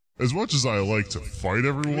As much as I like to fight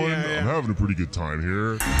everyone, I'm having a pretty good time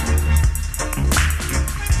here.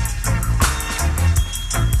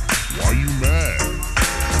 Why you mad?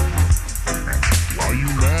 Why you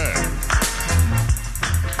mad?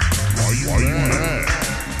 Why you mad?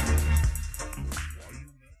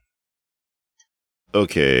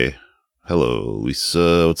 Okay. Hello,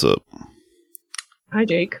 Lisa. What's up? Hi,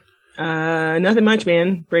 Jake. Nothing much,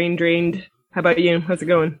 man. Brain drained. How about you? How's it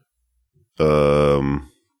going?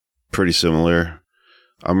 Pretty similar.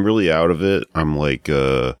 I'm really out of it. I'm like, kind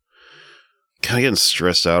of getting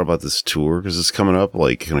stressed out about this tour because it's coming up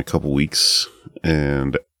like in a couple weeks,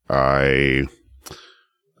 and I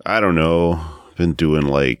don't know. I've been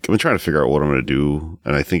trying to figure out what I'm going to do,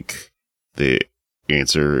 and I think the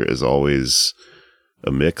answer is always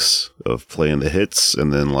a mix of playing the hits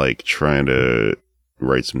and then like trying to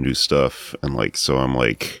write some new stuff, and like so I'm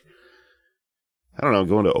like, I don't know,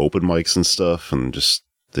 going to open mics and stuff, and just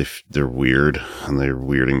they're weird and they're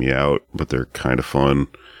weirding me out, but they're kind of fun.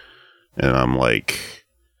 And I'm like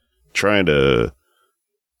trying to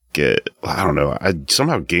I don't know, I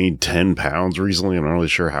somehow gained 10 pounds recently. I'm not really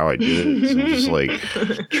sure how I did it. So I'm just like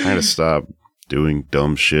trying to stop doing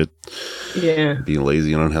dumb shit. Yeah. Being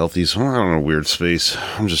lazy and unhealthy. So I'm in a weird space.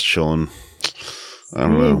 I'm just chilling. I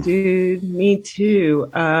don't know. Dude, me too.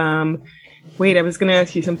 Wait, I was going to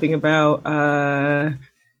ask you something about,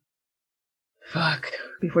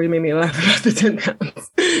 before you made me laugh about the 10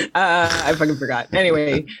 pounds. I fucking forgot.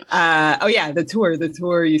 Anyway, the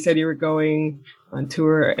tour, you said you were going on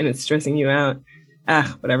tour and it's stressing you out.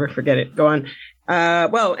 Whatever, forget it. Go on.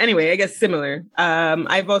 Well, anyway, I guess similar.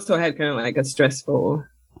 I've also had kind of like a stressful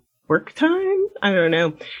work time. I don't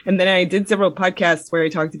know. And then I did several podcasts where I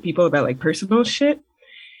talked to people about like personal shit.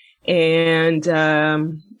 And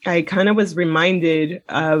I kind of was reminded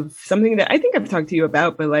of something that I think I've talked to you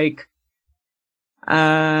about, but like,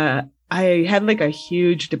 I had like a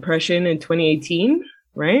huge depression in 2018,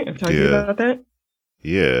 right? I've talked to you about that.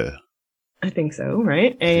 Yeah. I think so,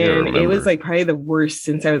 right? And it was like probably the worst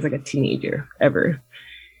since I was like a teenager ever.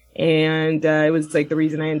 And it was like the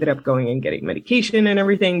reason I ended up going and getting medication and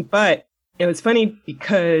everything. But it was funny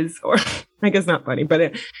because, or I guess not funny,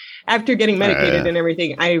 but after getting medicated and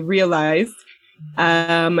everything, I realized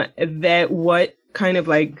that what kind of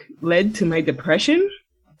like led to my depression.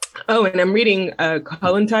 Oh, and I'm reading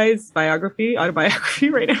Colin Tye's autobiography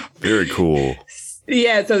right now. Very cool.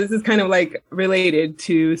 Yeah, so this is kind of like related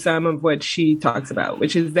to some of what she talks about,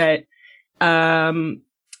 which is that,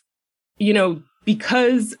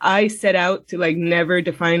 because I set out to like never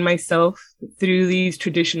define myself through these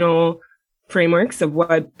traditional frameworks of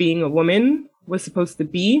what being a woman was supposed to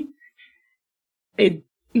be, it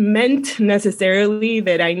meant necessarily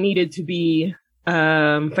that I needed to be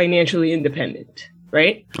financially independent,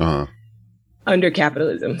 right? Uh-huh. Under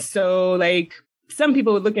capitalism. So like some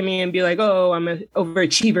people would look at me and be like, oh, I'm an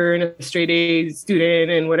overachiever and a straight A student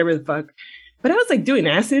and whatever the fuck. But I was like doing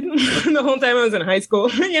acid the whole time I was in high school.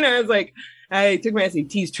 I was like, I took my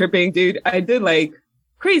SATs tripping, dude. I did like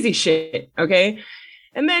crazy shit. Okay.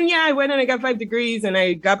 And then, I went and I got 5 degrees and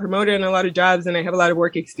I got promoted in a lot of jobs and I have a lot of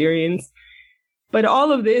work experience. But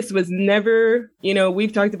all of this was never,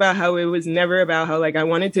 we've talked about how it was never about how like I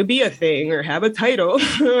wanted to be a thing or have a title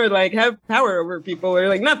or like have power over people or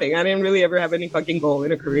like nothing. I didn't really ever have any fucking goal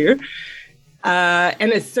in a career.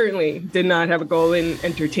 And it certainly did not have a goal in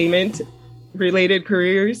entertainment related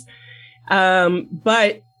careers.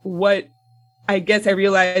 But what I guess I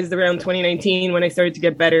realized around 2019 when I started to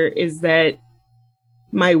get better is that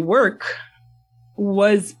my work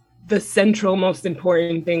was the central, most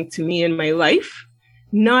important thing to me in my life,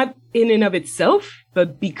 not in and of itself,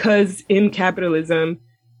 but because in capitalism,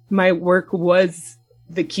 my work was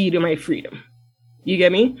the key to my freedom. You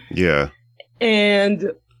get me? Yeah. And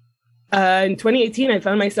in 2018, I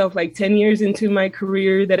found myself like 10 years into my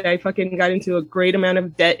career that I fucking got into a great amount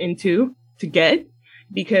of debt to get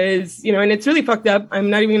because, and it's really fucked up. I'm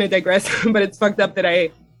not even going to digress, but it's fucked up that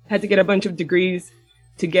I had to get a bunch of degrees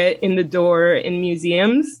to get in the door in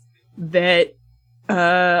museums that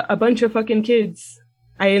a bunch of fucking kids,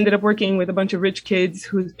 I ended up working with a bunch of rich kids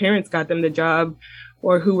whose parents got them the job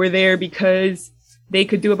or who were there because they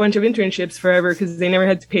could do a bunch of internships forever because they never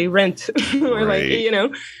had to pay rent or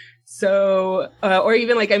right. So, or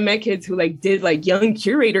even like I met kids who like did like young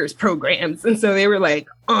curators programs. And so they were like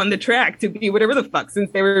on the track to be whatever the fuck since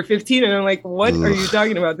they were 15. And I'm like, what are you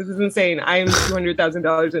talking about? This is insane. I'm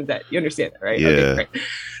 $200,000 in debt. You understand that, right? Yeah. Okay, great.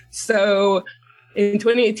 So in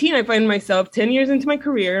 2018, I find myself 10 years into my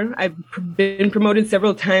career. I've been promoted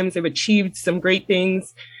several times. I've achieved some great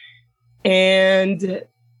things. And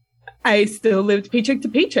I still lived paycheck to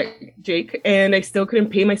paycheck, Jake, and I still couldn't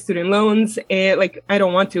pay my student loans. And like, I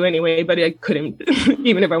don't want to anyway, but I couldn't,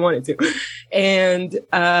 even if I wanted to. And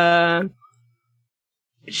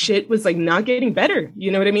shit was like not getting better.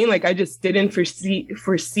 You know what I mean? Like, I just didn't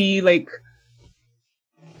foresee like,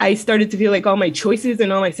 I started to feel like all my choices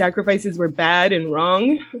and all my sacrifices were bad and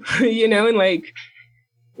wrong, you know, and like,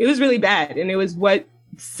 it was really bad. And it was what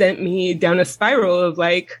sent me down a spiral of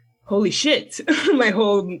like, holy shit, my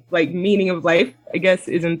whole like meaning of life, I guess,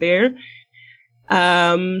 isn't there.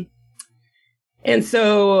 And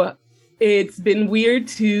so it's been weird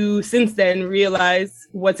to, since then, realize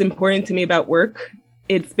what's important to me about work.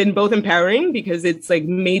 It's been both empowering because it's like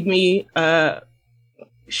made me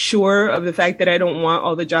sure of the fact that I don't want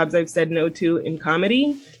all the jobs I've said no to in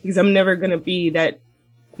comedy, because I'm never going to be that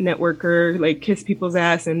networker, like kiss people's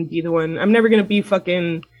ass and be the one. I'm never going to be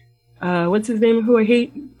fucking, what's his name, who I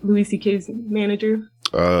hate? Louis C.K.'s manager?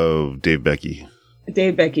 Oh, Dave Becky.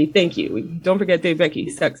 Dave Becky, thank you. Don't forget Dave Becky,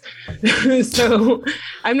 sucks. So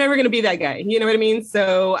I'm never going to be that guy. You know what I mean?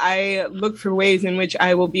 So I look for ways in which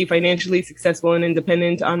I will be financially successful and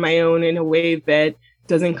independent on my own in a way that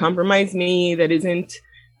doesn't compromise me, that isn't,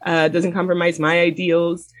 doesn't compromise my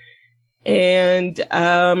ideals. And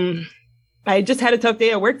I just had a tough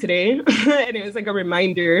day at work today. And it was like a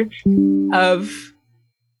reminder of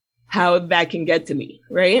how that can get to me,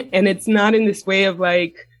 right? And it's not in this way of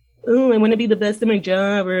like, oh, I want to be the best at my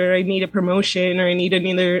job, or I need a promotion, or I need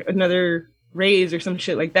another raise or some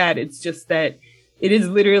shit like that. It's just that it is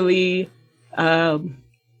literally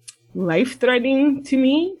life-threatening to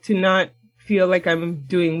me to not feel like I'm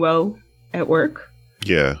doing well at work.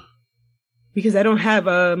 Yeah. Because I don't have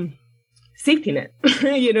a safety net.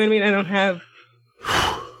 You know what I mean? I don't have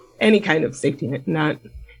any kind of safety net, not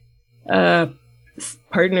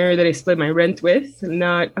partner that I split my rent with,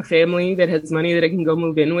 not a family that has money that I can go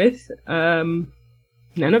move in with. None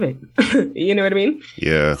of it. You know what I mean?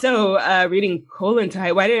 Yeah. So reading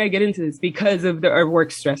Kollontai, why did I get into this? Because of our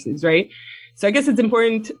work stresses, right? So I guess it's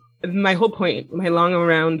important. My whole point, my long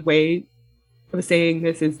around way of saying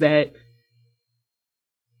this is that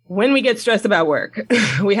when we get stressed about work,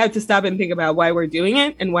 we have to stop and think about why we're doing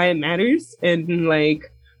it and why it matters. And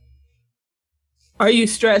like, are you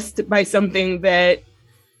stressed by something that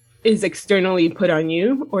is externally put on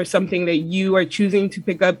you, or something that you are choosing to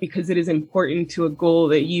pick up because it is important to a goal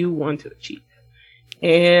that you want to achieve?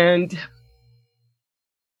 And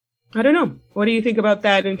I don't know. What do you think about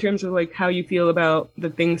that in terms of like how you feel about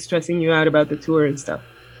the things stressing you out about the tour and stuff?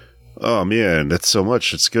 Oh man, that's so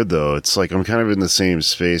much. It's good though. It's like I'm kind of in the same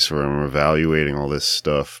space where I'm evaluating all this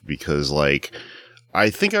stuff because like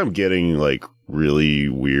I think I'm getting like really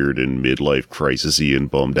weird and midlife crisisy and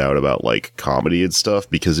bummed out about like comedy and stuff,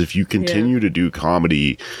 because if you continue to do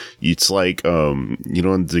comedy, it's like you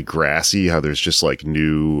know, in Degrassi, how there's just like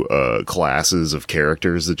new classes of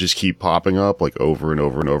characters that just keep popping up like over and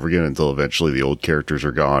over and over again until eventually the old characters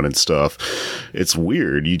are gone and stuff. It's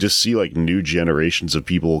weird. You just see like new generations of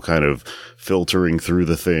people kind of filtering through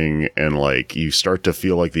the thing, and like you start to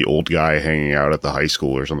feel like the old guy hanging out at the high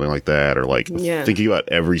school or something like that, or like thinking about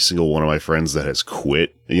every single one of my friends that has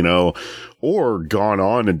quit, you know, or gone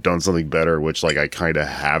on and done something better, which like I kind of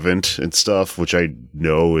haven't and stuff, which I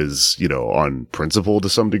know is, you know, on principle to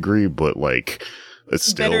some degree, but like it's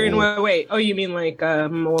still better in what way? Oh, you mean like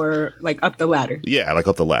more like up the ladder? Yeah, like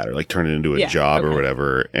up the ladder, like turn it into a job or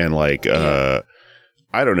whatever. And like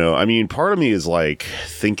I don't know. I mean, part of me is like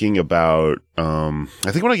thinking about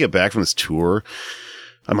I think when I get back from this tour,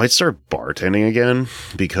 I might start bartending again,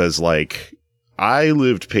 because like I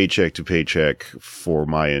lived paycheck to paycheck for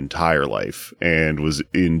my entire life and was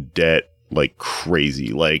in debt like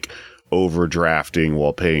crazy, like overdrafting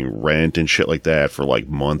while paying rent and shit like that for like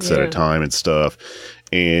months at a time and stuff.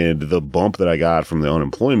 And the bump that I got from the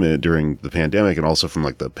unemployment during the pandemic and also from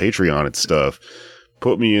like the Patreon and stuff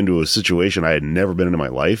put me into a situation I had never been in my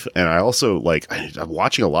life. And I also like, I'm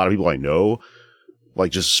watching a lot of people I know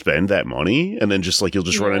like just spend that money, and then just like you'll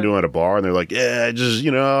just run into them at a bar and they're like, yeah, I just, you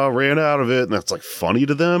know, ran out of it. And that's like funny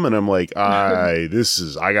to them. And I'm like, I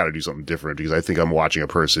got to do something different, because I think I'm watching a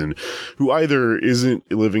person who either isn't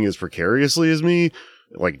living as precariously as me,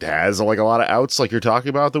 like has like a lot of outs like you're talking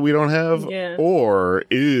about that we don't have, or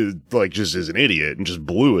is like just is an idiot and just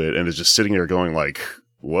blew it and is just sitting there going like,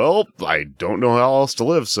 well, I don't know how else to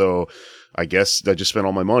live. So I guess I just spent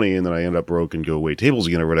all my money and then I end up broke and go wait tables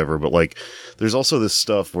again or whatever. But like, there's also this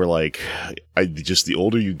stuff where like, the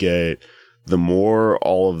older you get, the more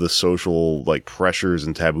all of the social like pressures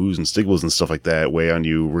and taboos and stigmas and stuff like that weigh on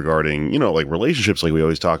you regarding, you know, like relationships like we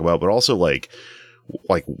always talk about, but also like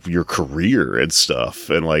like your career and stuff.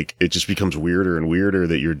 And like, it just becomes weirder and weirder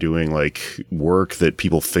that you're doing like work that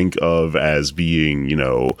people think of as being, you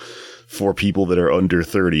know, for people that are under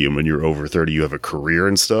 30. And when you're over 30, you have a career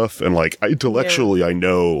and stuff. And like, intellectually, I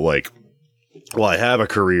know like, well, I have a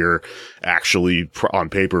career actually on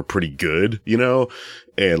paper pretty good, you know,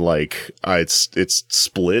 and like it's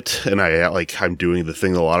split, and I'm doing the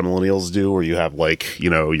thing that a lot of millennials do, where you have like, you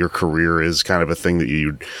know, your career is kind of a thing that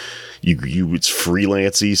you it's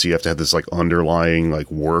freelancy, so you have to have this like underlying like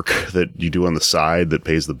work that you do on the side that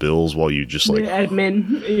pays the bills while you just like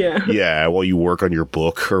admin, yeah, while you work on your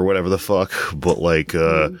book or whatever the fuck. But like,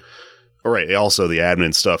 all right, also the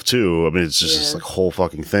admin stuff too. I mean, it's just this like whole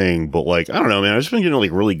fucking thing. But like, I don't know, man. I've just been getting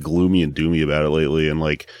like really gloomy and doomy about it lately, and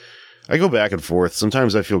like, I go back and forth.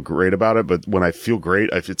 Sometimes I feel great about it, but when I feel great,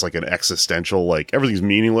 it's like an existential, like everything's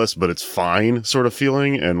meaningless, but it's fine sort of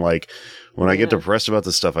feeling. And like, when I get depressed about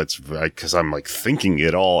this stuff, it's because I'm like thinking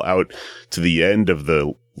it all out to the end of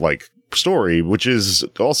the like story, which is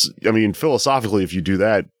also, I mean, philosophically, if you do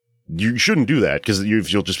that, you shouldn't do that, because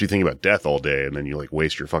you'll just be thinking about death all day, and then you like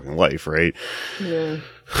waste your fucking life, right? Yeah.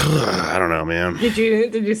 I don't know, man. Did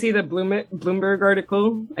you see the Bloomberg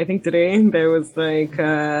article? I think today there was like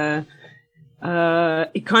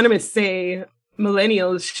economists say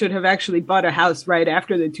millennials should have actually bought a house right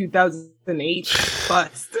after the 2008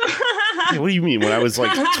 bust. What do you mean? When I was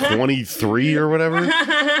like 23 or whatever?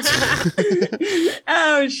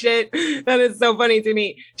 Oh shit, that is so funny to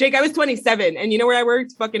me. Jake, I was 27, and you know where I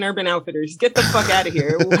worked? Fucking Urban Outfitters. Get the fuck out of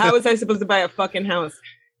here. How was I supposed to buy a fucking house?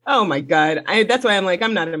 Oh my god. That's why I'm like,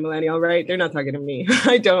 I'm not a millennial, right? They're not talking to me.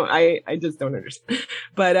 I just don't understand.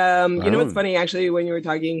 But you know what's funny, actually, when you were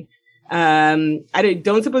talking, I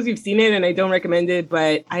don't suppose you've seen it, and I don't recommend it,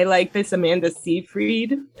 but I like this Amanda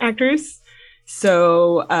Seyfried actress.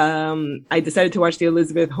 So I decided to watch the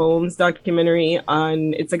Elizabeth Holmes documentary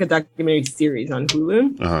it's like a documentary series on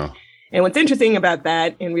Hulu. Uh-huh. And what's interesting about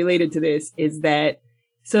that, and related to this, is that,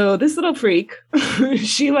 so this little freak,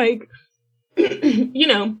 she like, you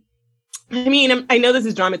know, I mean, I know this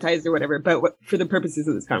is dramatized or whatever, but for the purposes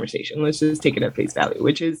of this conversation, let's just take it at face value,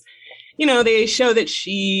 which is, you know, they show that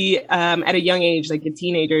she, at a young age, like a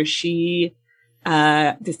teenager, she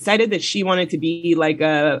decided that she wanted to be like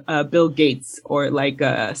a Bill Gates or like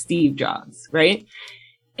a Steve Jobs, right?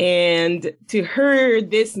 And to her,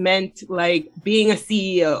 this meant like being a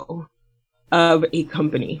CEO of a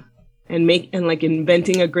company and like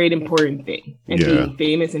inventing a great important thing and being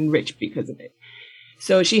famous and rich because of it.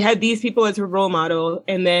 So she had these people as her role model,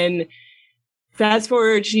 and then fast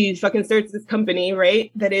forward, she fucking starts this company,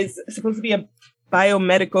 right? That is supposed to be a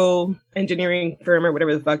biomedical engineering firm or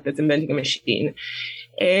whatever the fuck that's inventing a machine.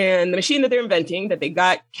 And the machine that they're inventing, that they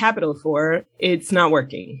got capital for, it's not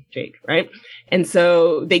working, Jake, right? And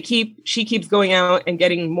so she keeps going out and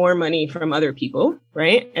getting more money from other people,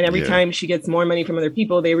 right? And every time she gets more money from other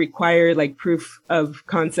people, they require like proof of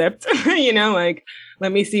concept, you know, like,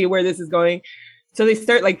 let me see where this is going. So they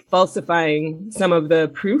start like falsifying some of the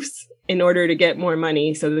proofs in order to get more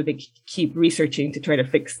money, so that they keep researching to try to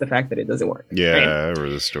fix the fact that it doesn't work. Yeah, right? I remember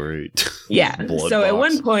the story. Yeah. So at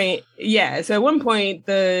one point, the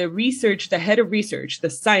head of research, the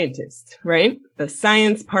scientist, right? The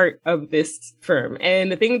science part of this firm.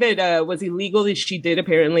 And the thing that was illegal that she did,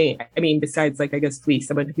 apparently, I mean, besides like, I guess, fleece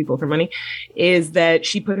a bunch of people for money, is that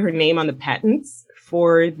she put her name on the patents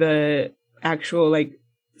for the actual like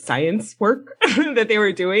science work that they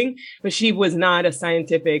were doing, but she was not a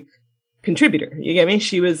scientific contributor. You get me?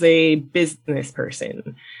 She was a business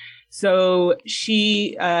person. So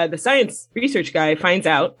the science research guy finds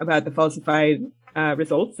out about the falsified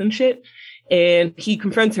results and shit. And he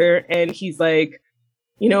confronts her and he's like,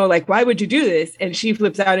 you know, like, why would you do this? And she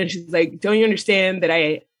flips out and she's like, don't you understand that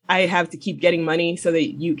I have to keep getting money so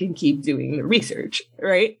that you can keep doing the research,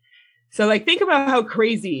 right? So like, think about how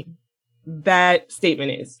crazy that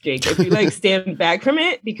statement is, Jake, if you like stand back from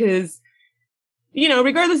it, because, you know,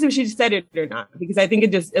 regardless if she said it or not, because I think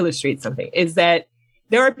it just illustrates something, is that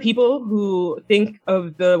there are people who think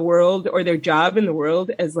of the world or their job in the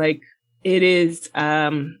world as like, it is,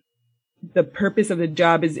 the purpose of the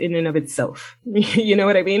job is in and of itself. You know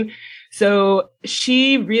what I mean? So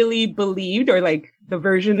she really believed, or like the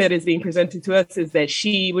version that is being presented to us is that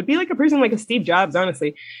she would be like a person like a Steve Jobs,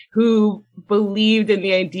 honestly, who believed in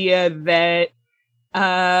the idea that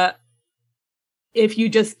if you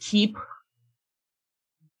just keep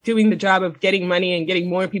doing the job of getting money and getting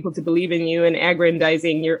more people to believe in you and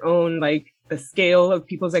aggrandizing your own, like the scale of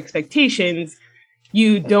people's expectations,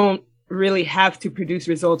 you don't really have to produce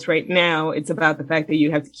results right now. It's about the fact that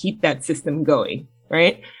you have to keep that system going,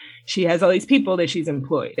 right? she has all these people that she's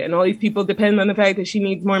employed, and all these people depend on the fact that she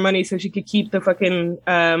needs more money so she could keep the fucking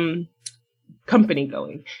company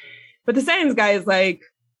going. But the science guy is like,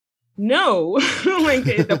 no, like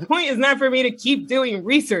the point is not for me to keep doing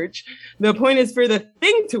research. The point is for the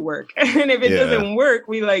thing to work. And if it doesn't work,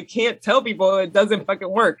 we like can't tell people it doesn't fucking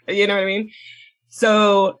work. You know what I mean?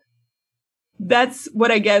 So that's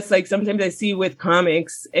what I guess, like, sometimes I see with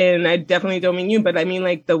comics, and I definitely don't mean you, but I mean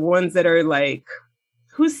like the ones that are like,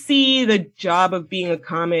 who see the job of being a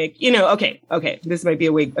comic, you know, okay, this might be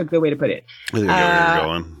a good way to put it. I think I know where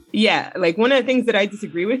you're going. Yeah, like one of the things that I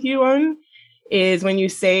disagree with you on is when you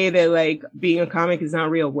say that like being a comic is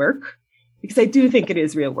not real work, because I do think it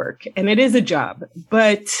is real work and it is a job,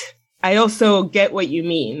 but I also get what you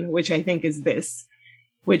mean, which I think is this,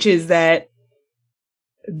 which is that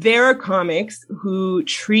there are comics who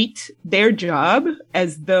treat their job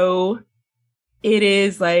as though it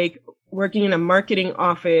is like working in a marketing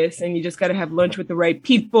office and you just got to have lunch with the right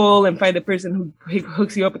people and find the person who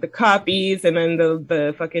hooks you up with the copies, and then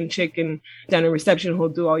the fucking chick down in reception who'll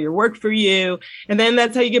do all your work for you. And then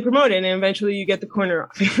that's how you get promoted, and eventually you get the corner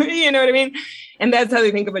off. You know what I mean? And that's how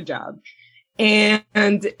they think of a job. And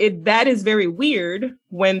that is very weird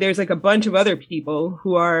when there's like a bunch of other people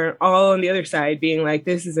who are all on the other side being like,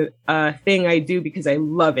 this is a thing I do because I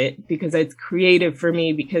love it, because it's creative for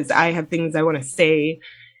me, because I have things I want to say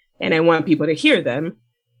and I want people to hear them.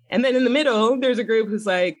 And then in the middle, there's a group who's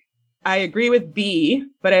like, I agree with B,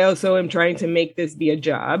 but I also am trying to make this be a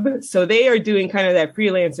job. So they are doing kind of that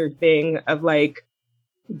freelancer thing of like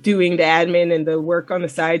doing the admin and the work on the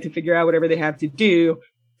side to figure out whatever they have to do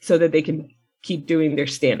so that they can keep doing their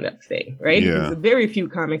stand-up thing, right? Yeah. Because very few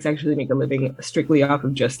comics actually make a living strictly off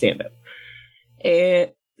of just stand-up.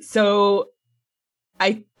 And so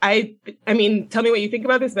I mean, tell me what you think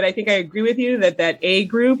about this, but I think I agree with you that A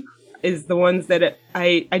group is the ones that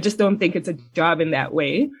I just don't think it's a job in that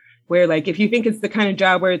way, where like, if you think it's the kind of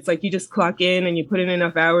job where it's like, you just clock in and you put in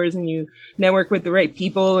enough hours and you network with the right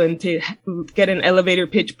people and to get an elevator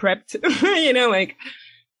pitch prepped, you know, like,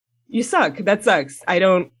 you suck. That sucks.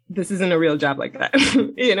 This isn't a real job like that.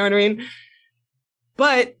 You know what I mean?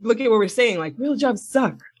 But look at what we're saying, like, real jobs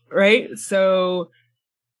suck, right? So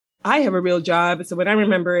I have a real job. So when I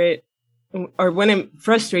remember it, or when it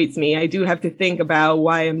frustrates me, I do have to think about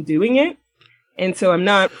why I'm doing it. And so I'm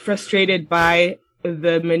not frustrated by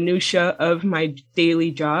the minutia of my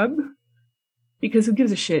daily job, because who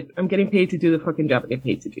gives a shit? I'm getting paid to do the fucking job I get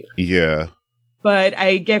paid to do. Yeah. But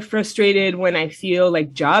I get frustrated when I feel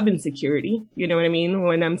like job insecurity, you know what I mean?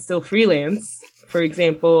 When I'm still freelance, for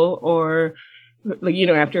example, or like, you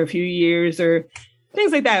know, after a few years or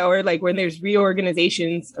things like that, or like when there's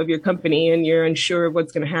reorganizations of your company and you're unsure of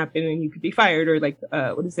what's going to happen and you could be fired, or like,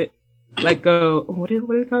 what is it? Let go. What is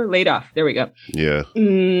it called? Laid off. There we go. Yeah.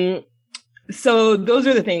 So those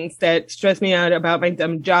are the things that stress me out about my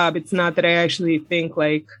dumb job. It's not that I actually think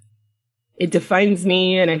like it defines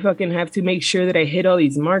me and I fucking have to make sure that I hit all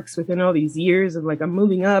these marks within all these years of like, I'm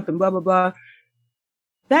moving up and blah, blah, blah.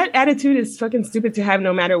 That attitude is fucking stupid to have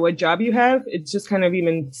no matter what job you have. It's just kind of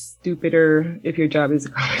even stupider if your job is a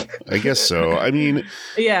comic. I guess so. I mean,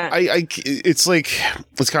 yeah, it's like,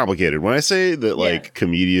 it's complicated. When I say that like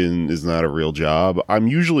comedian is not a real job, I'm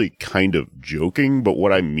usually kind of joking, but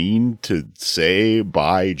what I mean to say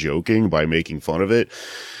by joking, by making fun of it,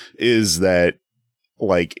 is that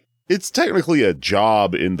like, it's technically a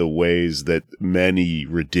job in the ways that many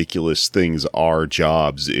ridiculous things are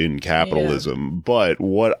jobs in capitalism. Yeah. But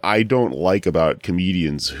what I don't like about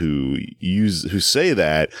comedians who say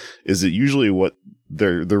that is that usually what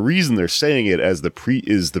the reason they're saying it as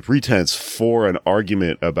is the pretense for an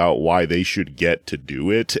argument about why they should get to do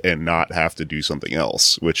it and not have to do something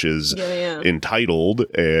else, which is entitled.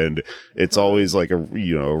 And it's always like a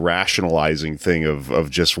rationalizing thing of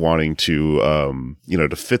just wanting to,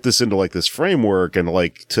 to fit this into like this framework and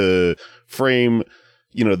like to frame,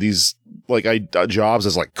 these like jobs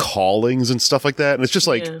as like callings and stuff like that. And it's just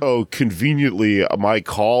like, oh, conveniently my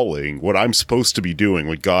calling, what I'm supposed to be doing,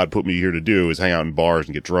 what God put me here to do is hang out in bars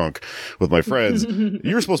and get drunk with my friends.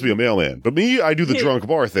 You're supposed to be a mailman, but me, I do the drunk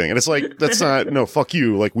bar thing. And it's like, that's not, no, fuck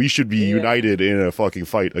you. Like we should be united in a fucking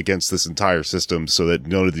fight against this entire system so that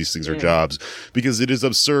none of these things are jobs, because it is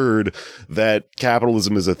absurd that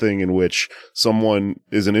capitalism is a thing in which someone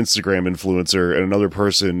is an Instagram influencer and another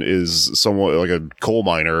person is someone like a coal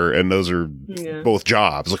miner, and those are both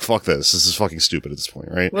jobs. Like, fuck this. This is fucking stupid at this point,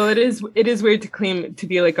 right? Well, it is weird to claim to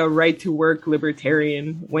be like a right to work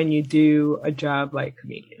libertarian when you do a job like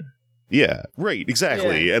comedian. Yeah, right,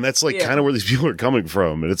 exactly. Yeah. And that's like kind of where these people are coming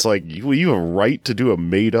from. And it's like, you have a right to do a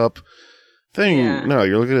made up thing. Yeah. No,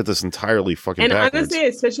 you're looking at this entirely fucking And backwards. honestly,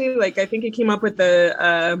 especially like I think it came up with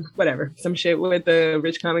the whatever, some shit with the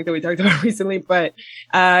rich comic that we talked about recently. But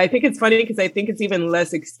I think it's funny because I think it's even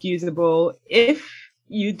less excusable if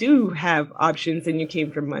you do have options and you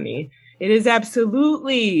came from money. It is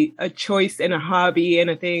absolutely a choice and a hobby and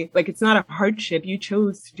a thing. Like, it's not a hardship. You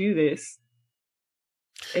chose to do this.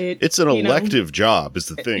 It's an elective job is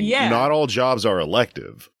the thing. Yeah. Not all jobs are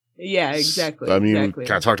elective. Yeah, exactly. I mean, exactly. we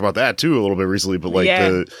kind of talked about that too a little bit recently, but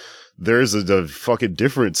like there's a fucking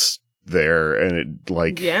difference there, and it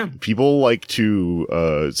like people like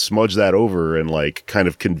to smudge that over and like kind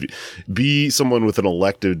of be someone with an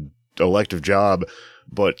elective job,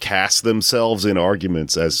 but cast themselves in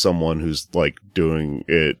arguments as someone who's like doing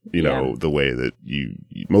it, you know, the way that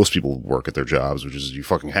most people work at their jobs, which is you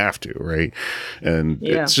fucking have to, right? And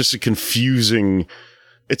it's just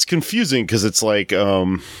it's confusing because it's like,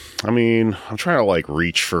 I mean, I'm trying to like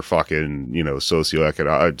reach for fucking, you know,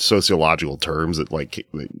 sociological terms that like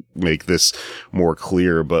make this more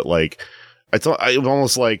clear, but like, it's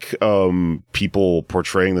almost like people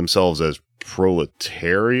portraying themselves as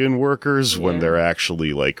proletarian workers when they're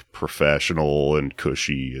actually like professional and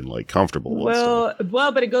cushy and like comfortable. Well,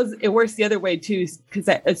 but it works the other way too.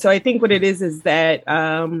 So I think what it is that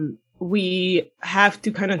we have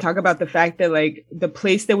to kind of talk about the fact that like the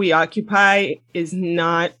place that we occupy is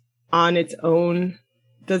not on its own,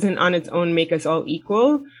 doesn't on its own make us all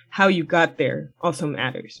equal. How you got there also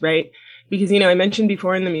matters, right? Because, you know, I mentioned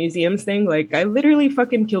before in the museums thing, like I literally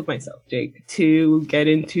fucking killed myself, Jake, to get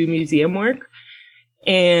into museum work.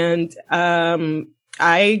 And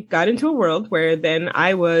I got into a world where then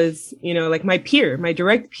I was, you know, like my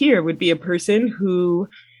direct peer would be a person who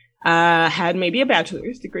had maybe a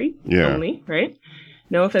bachelor's degree only, right?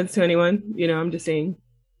 No offense to anyone, you know, I'm just saying,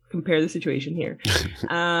 compare the situation here.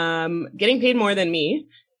 Getting paid more than me.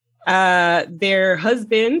 Their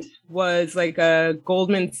husband was like a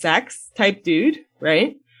Goldman Sachs type dude,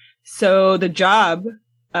 right? So the job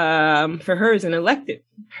for her is an elective.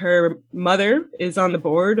 Her mother is on the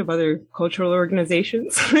board of other cultural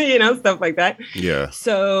organizations, you know, stuff like that. Yeah.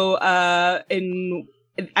 So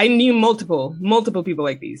I knew multiple people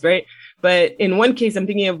like these, right? But in one case, I'm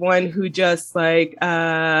thinking of one who just like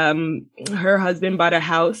her husband bought a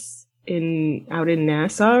house out in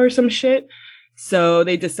Nassau or some shit. So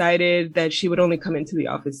they decided that she would only come into the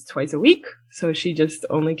office twice a week. So she just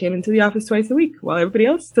only came into the office twice a week, while everybody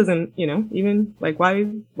else doesn't, you know, even like why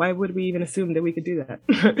would we even assume that we could do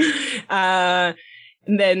that?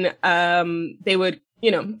 And then they would, you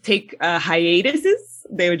know, take hiatuses.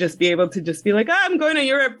 They would just be able to just be like, oh, I'm going to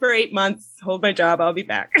Europe for 8 months, hold my job, I'll be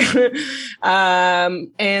back.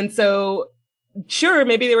 And so sure,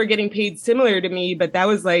 maybe they were getting paid similar to me, but that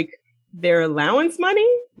was like their allowance money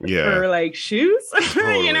for like shoes.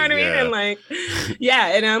 Totally, you know what I mean? And like,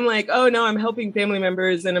 and I'm like, oh no, I'm helping family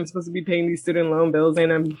members and I'm supposed to be paying these student loan bills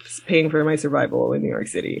and I'm paying for my survival in New York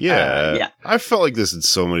City. I felt like this in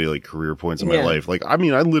so many like career points in my life. Like, I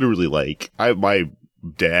mean, I literally like, my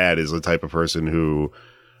dad is the type of person who,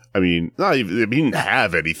 I mean, he didn't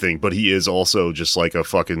have anything, but he is also just like a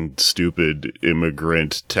fucking stupid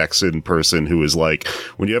immigrant Texan person who is like,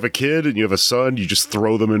 when you have a kid and you have a son, you just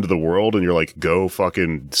throw them into the world and you're like, go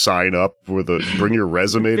fucking sign up bring your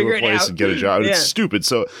resume to a place and get a job. It's stupid.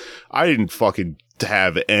 So I didn't fucking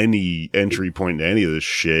have any entry point into any of this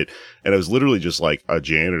shit. And I was literally just like a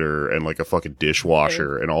janitor and like a fucking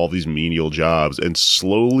dishwasher and all these menial jobs, and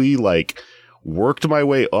slowly like worked my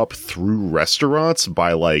way up through restaurants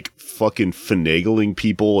by like fucking finagling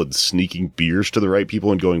people and sneaking beers to the right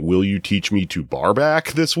people and going, will you teach me to bar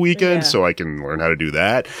back this weekend so I can learn how to do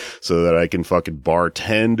that so that I can fucking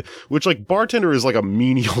bartend, which like bartender is like a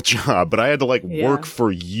menial job, but I had to like work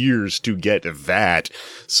for years to get that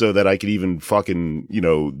so that I could even fucking, you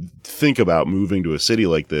know, think about moving to a city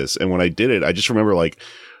like this. And when I did it, I just remember like,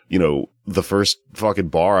 you know, the first fucking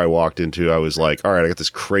bar I walked into, I was like, all right, I got this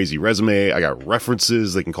crazy resume. I got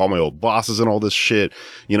references. They can call my old bosses and all this shit,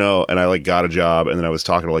 you know, and I like got a job. And then I was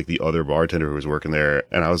talking to like the other bartender who was working there.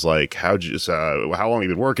 And I was like, how long have you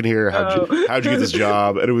been working here? How'd you get this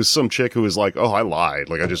job? And it was some chick who was like, oh, I lied.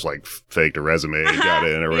 Like I just like faked a resume and got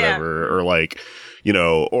in or whatever. Or like, you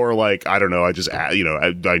know, or like, I don't know, I just, you know,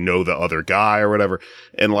 I know the other guy or whatever.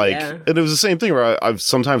 And like, and it was the same thing where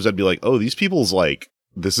sometimes I'd be like, oh, these people's like,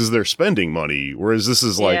 this is their spending money, whereas this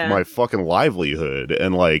is like my fucking livelihood.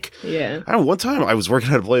 And like, I don't know, one time I was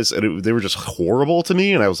working at a place and they were just horrible to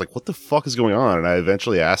me. And I was like, what the fuck is going on? And I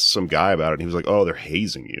eventually asked some guy about it and he was like, oh, they're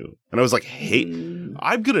hazing you. And I was like, hey,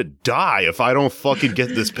 I'm gonna die if I don't fucking get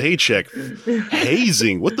this paycheck.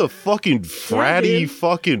 Hazing? What the fucking fratty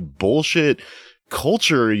fucking bullshit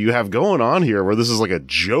culture you have going on here where this is like a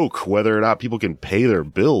joke whether or not people can pay their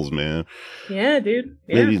bills, man. Yeah, dude.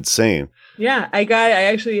 Yeah. Maybe insane. Yeah, I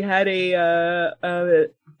actually had a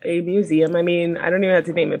museum. I mean, I don't even have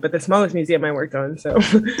to name it, but the smallest museum I worked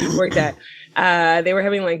at. They were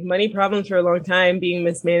having like money problems for a long time, being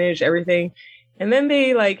mismanaged, everything. And then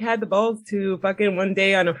they like had the balls to fucking one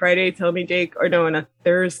day on a Friday tell me, on a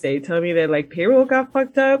Thursday, tell me that like payroll got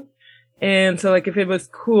fucked up. And so like if it was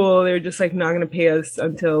cool, they were just like not going to pay us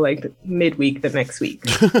until like midweek the next week.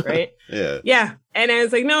 Right. Yeah. And I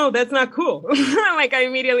was like, no, that's not cool. Like I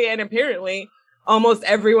immediately, and apparently almost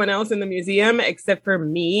everyone else in the museum except for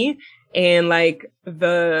me and like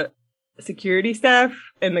the security staff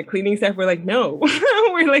and the cleaning staff were like, no,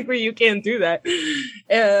 we're like, well, you can't do that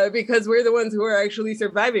because we're the ones who are actually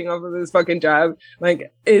surviving off of this fucking job.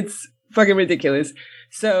 Like it's fucking ridiculous.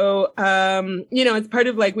 So, it's part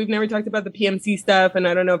of like, we've never talked about the PMC stuff, and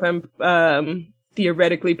I don't know if I'm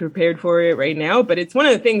theoretically prepared for it right now, but it's one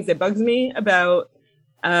of the things that bugs me about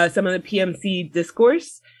some of the PMC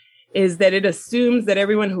discourse is that it assumes that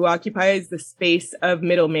everyone who occupies the space of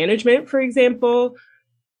middle management, for example,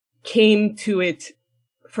 came to it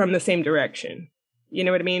from the same direction. You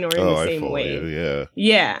know what I mean? Or in the same way.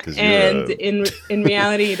 Yeah. And in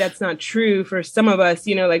reality, that's not true for some of us.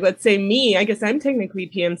 You know, like let's say me, I guess I'm technically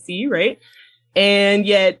PMC, right? And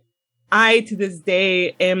yet I, to this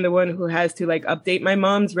day, am the one who has to like update my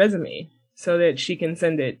mom's resume so that she can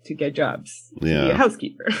send it to get jobs. Yeah. To be a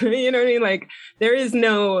housekeeper. You know what I mean? Like there was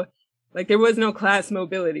no class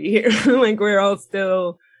mobility here. Like we're all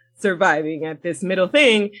still surviving at this middle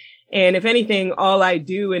thing. And if anything, all I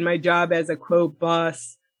do in my job as a quote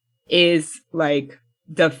boss is like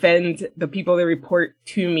defend the people that report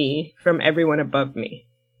to me from everyone above me.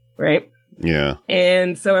 Right. Yeah.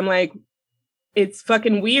 And so I'm like, it's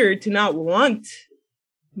fucking weird to not want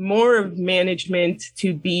more of management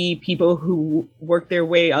to be people who work their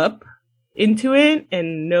way up into it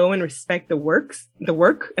and know and respect the work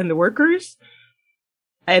and the workers.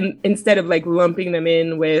 And instead of like lumping them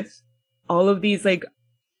in with all of these like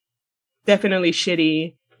definitely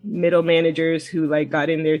shitty middle managers who like got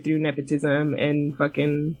in there through nepotism and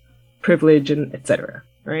fucking privilege and etc.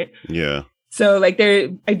 Right? Yeah. So like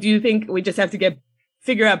I do think we just have to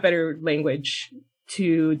figure out better language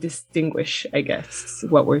to distinguish, I guess,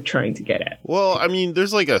 what we're trying to get at. Well, I mean,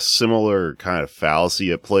 there's like a similar kind of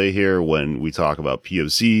fallacy at play here when we talk about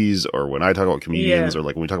POCs or when I talk about comedians or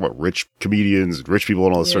like when we talk about rich comedians, rich people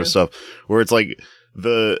and all this sort of stuff, where it's like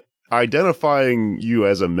the identifying you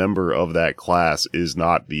as a member of that class is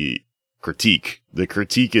not the critique. The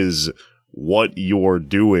critique is what you're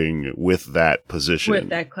doing with that position. With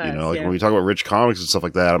that class, you know, like when we talk about rich comics and stuff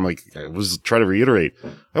like that, I'm like, I was trying to reiterate, I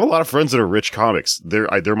have a lot of friends that are rich comics. They're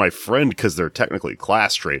my friend because they're technically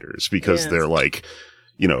class traders because they're like,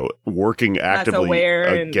 you know, working actively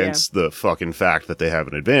against the fucking fact that they have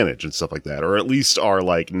an advantage and stuff like that. Or at least are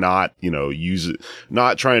like not, you know,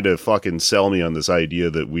 not trying to fucking sell me on this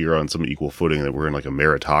idea that we are on some equal footing, that we're in like a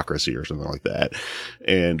meritocracy or something like that.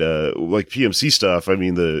 And, like PMC stuff, I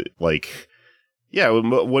mean, I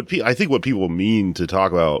think what people mean to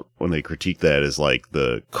talk about when they critique that is like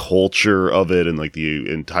the culture of it and like the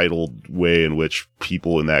entitled way in which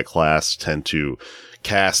people in that class tend to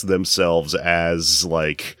cast themselves as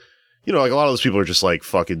like, you know, like a lot of those people are just like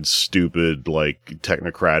fucking stupid, like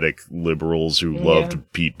technocratic liberals who loved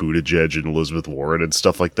Pete Buttigieg and Elizabeth Warren and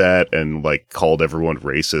stuff like that, and like called everyone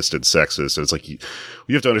racist and sexist. And it's like, you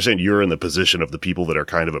have to understand you're in the position of the people that are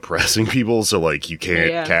kind of oppressing people. So like you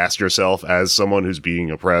can't cast yourself as someone who's being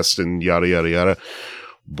oppressed and yada, yada, yada.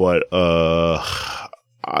 But,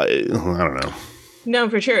 I don't know. No,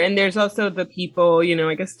 for sure. And there's also the people, you know,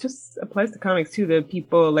 I guess just applies to comics too, the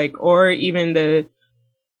people like, or even the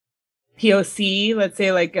POC, let's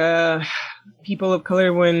say like people of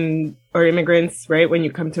color or immigrants, right? When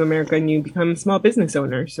you come to America and you become small business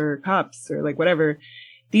owners or cops or like whatever.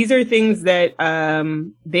 These are things that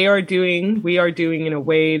we are doing in a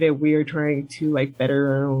way that we are trying to like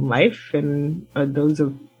better our own life and those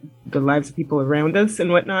of the lives of people around us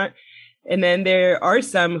and whatnot. And then there are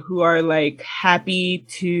some who are like happy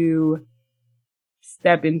to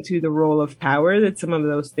step into the role of power that some of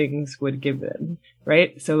those things would give them,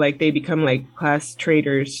 right? So like they become like class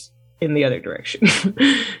traders in the other direction,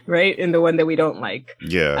 right? In the one that we don't like.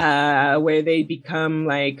 Yeah. Where they become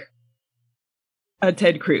like a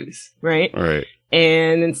Ted Cruz, right? Right.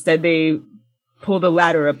 And instead they pull the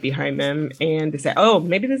ladder up behind them and decide, oh,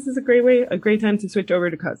 maybe this is a great time to switch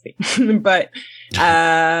over to Cosby. But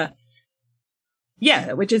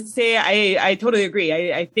yeah, which is to say, I totally agree.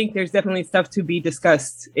 I think there's definitely stuff to be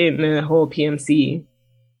discussed in the whole PMC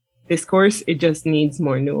discourse. It just needs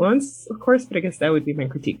more nuance, of course, but I guess that would be my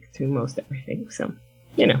critique to most everything. So,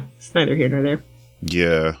 it's neither here nor there.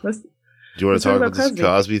 Yeah. Let's Do you want to talk about this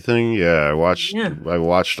Cosby thing? Yeah, I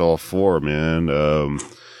watched all 4, man.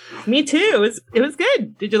 Me too. It was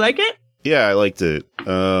good. Did you like it? Yeah, I liked it.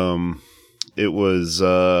 It was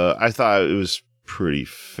I thought it was pretty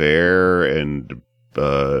fair, and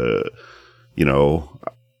I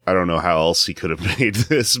don't know how else he could have made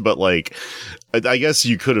this, but like I guess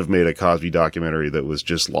you could have made a Cosby documentary that was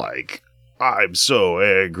just like, I'm so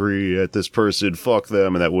angry at this person, fuck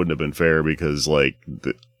them, and that wouldn't have been fair because like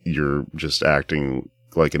you're just acting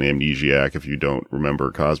like an amnesiac if you don't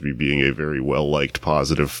remember Cosby being a very well-liked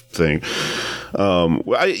positive thing.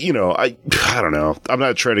 I don't know. I'm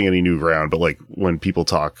not treading any new ground, but like when people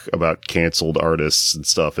talk about canceled artists and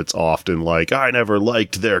stuff, it's often like, I never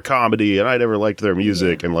liked their comedy and I never liked their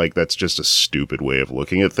music. And like, that's just a stupid way of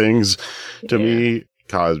looking at things to me.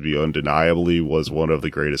 Cosby undeniably was one of the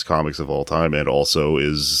greatest comics of all time and also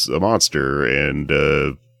is a monster.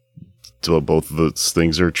 And, so both of those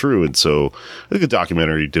things are true. And so I think the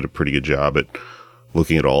documentary did a pretty good job at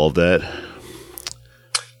looking at all of that.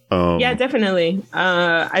 Yeah, definitely.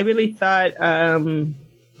 I really thought Kamau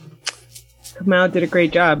did a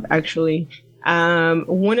great job, actually.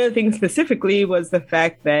 One of the things specifically was the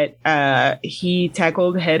fact that he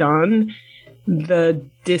tackled head on the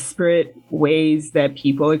disparate ways that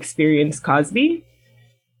people experience Cosby.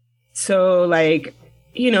 So, like,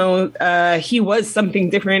 he was something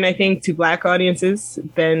different, I think, to Black audiences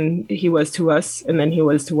than he was to us, and then he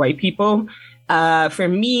was to white people. For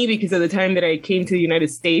me, because of the time that I came to the United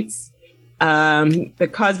States, the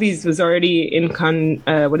Cosby's was already in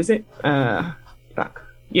what is it? Fuck.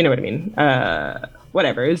 You know what I mean?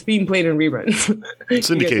 Whatever. It was being played in reruns.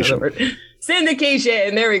 Syndication.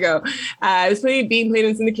 Syndication. There we go. It was being played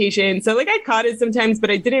in syndication. So like I caught it sometimes,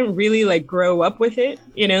 but I didn't really like grow up with it,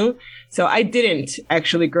 So I didn't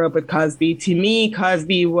actually grow up with Cosby. To me,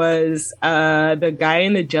 Cosby was the guy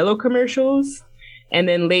in the Jell-O commercials. And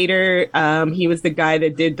then later, he was the guy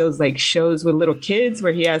that did those like shows with little kids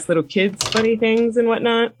where he asked little kids funny things and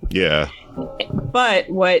whatnot. Yeah. But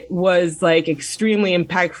what was like extremely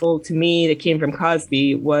impactful to me that came from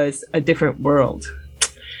Cosby was A Different World.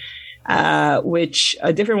 Which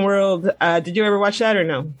A Different World, did you ever watch that or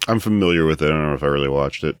no? I'm familiar with it. I don't know if I really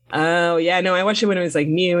watched it. Oh, yeah. No, I watched it when it was like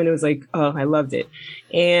new and it was like, oh, I loved it.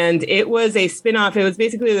 And it was a spinoff. It was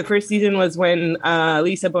basically the first season was when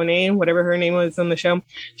Lisa Bonet, whatever her name was on the show,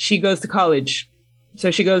 she goes to college. So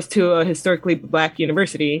she goes to a historically Black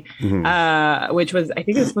university, which was, I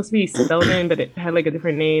think it was supposed to be Spelman, but it had like a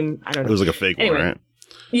different name. I don't know. It was like a fake one, right?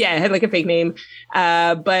 Yeah, it had like a fake name.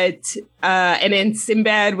 And then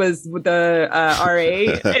Sinbad was with the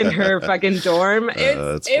RA in her fucking dorm.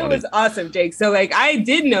 It was awesome, Jake. So like I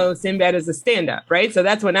did know Sinbad as a stand-up, right? So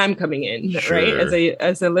that's when I'm coming in, right?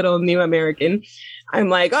 As a little new American. I'm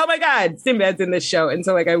like, oh my God, Sinbad's in this show. And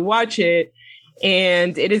so like I watch it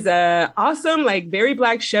and it is a awesome, like very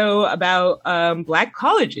Black show about Black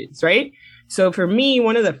colleges, right? So for me,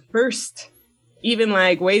 one of the first even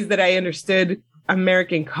like ways that I understood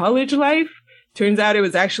American college life, turns out it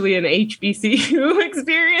was actually an HBCU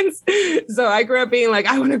experience. So I grew up being like,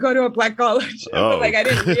 I want to go to a Black college. But like I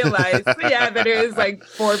didn't realize that it was like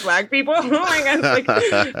for Black people. Oh my God. Like,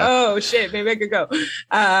 oh shit, maybe I could go.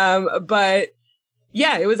 But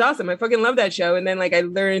yeah, it was awesome. I fucking love that show. And then like I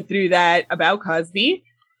learned through that about Cosby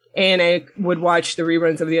and I would watch the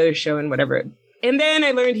reruns of the other show and whatever. And then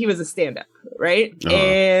I learned he was a stand-up, right?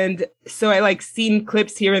 And so I like seen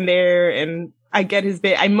clips here and there and I get his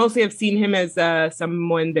bit. I mostly have seen him as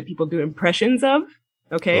someone that people do impressions of.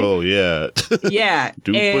 Okay. Oh, yeah. Yeah.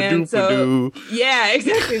 And so, yeah,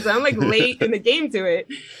 exactly. So I'm like late in the game to it.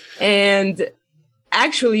 And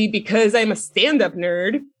actually, because I'm a stand-up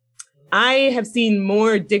nerd, I have seen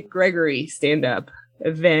more Dick Gregory stand-up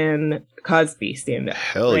than Cosby stand-up.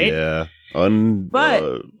 Hell right? Yeah.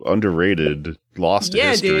 Underrated, lost to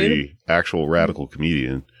history, dude. Actual radical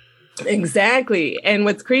comedian. Exactly. And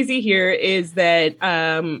what's crazy here is that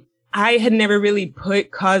I had never really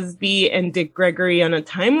put Cosby and Dick Gregory on a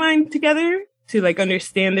timeline together to like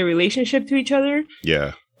understand their relationship to each other.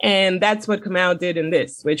 Yeah. And that's what Kamau did in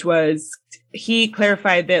this, which was he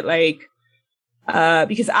clarified that like,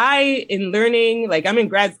 because in learning, like I'm in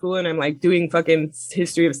grad school and I'm like doing fucking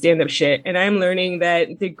history of stand-up shit. And I'm learning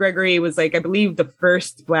that Dick Gregory was like, I believe the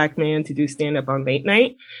first Black man to do stand-up on late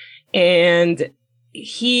night. And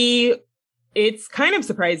it's kind of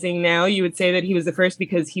surprising now. You would say that he was the first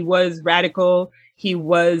because he was radical. He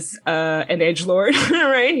was an edgelord,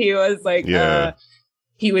 right? He was like,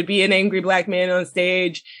 he would be an angry Black man on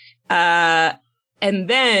stage. And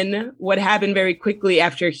then what happened very quickly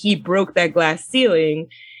after he broke that glass ceiling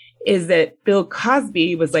is that Bill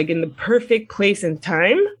Cosby was like in the perfect place and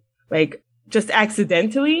time, like just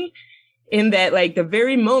accidentally, in that like the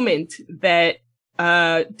very moment that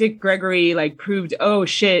Dick Gregory like proved, oh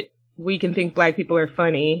shit, we can think Black people are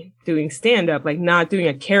funny doing stand-up, like not doing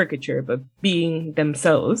a caricature, but being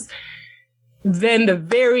themselves. Then the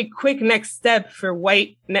very quick next step for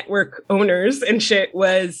white network owners and shit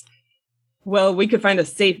was, well, we could find a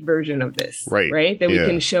safe version of this, right? That we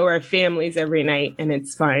can show our families every night and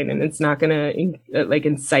it's fine. And it's not going to like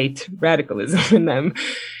incite radicalism in them.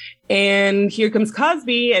 And here comes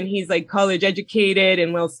Cosby, and he's like college educated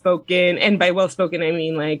and well-spoken. And by well-spoken, I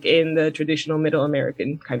mean like in the traditional middle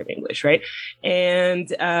American kind of English, right? And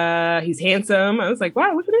he's handsome. I was like,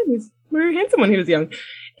 wow, look at him. He's very handsome when he was young.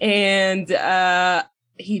 And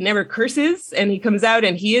he never curses, and he comes out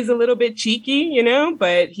and he is a little bit cheeky, you know,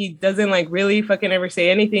 but he doesn't like really fucking ever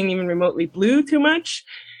say anything even remotely blue too much.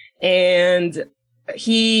 And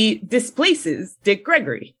he displaces Dick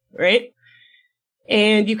Gregory, right?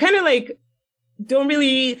 And you kind of like don't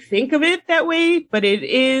really think of it that way, but it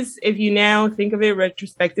is, if you now think of it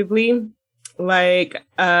retrospectively, like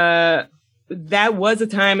that was a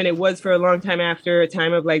time, and it was for a long time after, a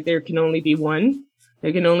time of like there can only be one.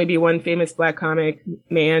 There can only be one famous Black comic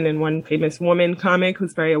man and one famous woman comic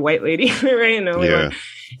who's probably a white lady, right? And only one.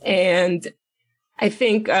 And I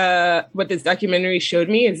think what this documentary showed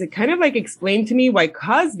me is it kind of like explained to me why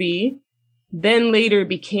Cosby then later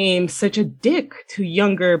became such a dick to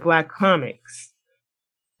younger Black comics.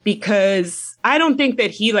 Because I don't think that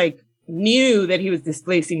he like knew that he was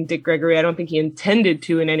displacing Dick Gregory. I don't think he intended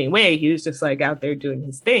to in any way. He was just like out there doing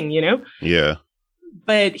his thing, you know? Yeah.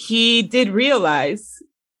 But he did realize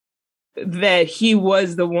that he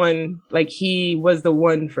was the one, like he was the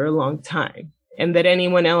one for a long time, and that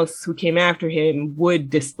anyone else who came after him would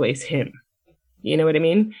displace him. You know what I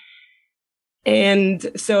mean?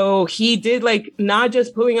 And so he did like not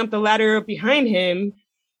just pulling up the ladder behind him.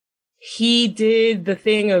 He did the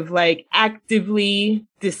thing of like actively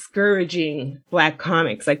discouraging Black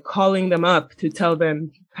comics, like calling them up to tell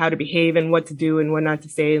them how to behave and what to do and what not to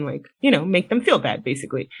say, and like, you know, make them feel bad,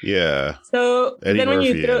 basically. Yeah. So Eddie then Murphy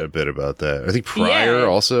when you had a bit about that. I think Pryor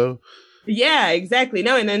also. Yeah, exactly.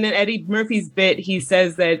 No, and then Eddie Murphy's bit, he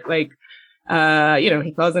says that like, you know,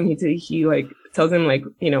 he calls him, he like tells him like,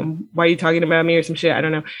 you know, why are you talking about me or some shit? I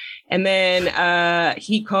don't know. And then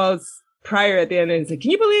he calls Pryor at the end and he's like,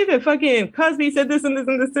 can you believe that fucking Cosby said this and this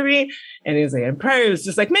and this to me? And he was like, and Pryor was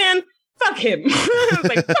just like, man, fuck him. It's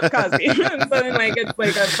like, fuck Cosby. And so then like, it's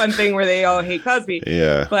like a fun thing where they all hate Cosby.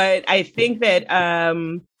 Yeah. But I think that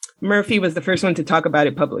Murphy was the first one to talk about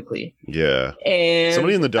it publicly. Yeah. And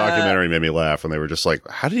somebody in the documentary made me laugh, and they were just like,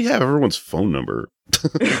 how did he have everyone's phone number?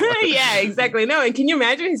 Yeah, exactly. No, and can you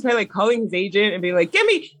imagine? He's probably like calling his agent and being like, give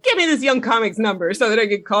me this young comic's number so that I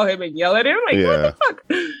could call him and yell at him. Like, what the fuck?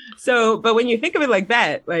 So, but when you think of it like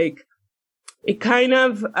that, like it kind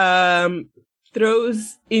of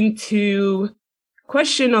throws into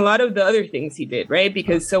question a lot of the other things he did, right?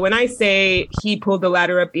 Because so when I say he pulled the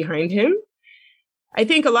ladder up behind him, I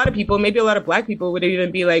think a lot of people, maybe a lot of Black people would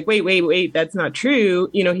even be like, wait, that's not true.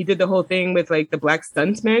 You know, he did the whole thing with like the Black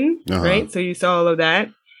stuntmen, right? So you saw all of that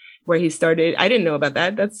where he started. I didn't know about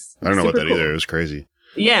that. I don't know about that either. It was crazy.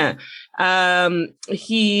 Yeah.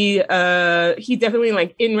 He definitely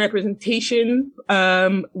like in representation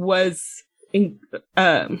was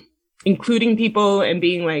including people and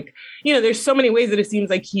being like, you know, there's so many ways that it seems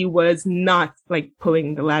like he was not like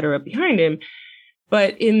pulling the ladder up behind him.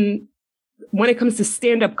 But when it comes to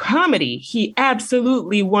stand-up comedy, he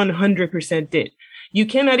absolutely 100% did. You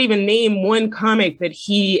cannot even name one comic that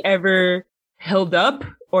he ever held up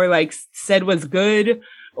or like said was good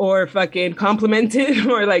or fucking complimented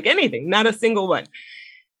or like anything. Not a single one.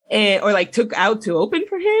 Or like took out to open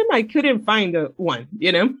for him. I couldn't find one,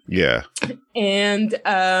 you know? Yeah. And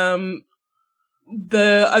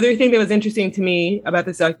the other thing that was interesting to me about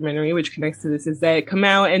this documentary, which connects to this, is that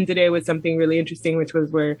Kamau ended it with something really interesting, which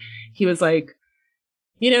was where he was like,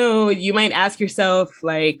 you know, you might ask yourself,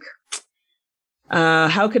 like,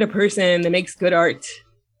 how could a person that makes good art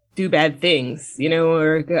do bad things, you know,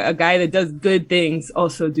 or a guy that does good things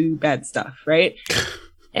also do bad stuff, right?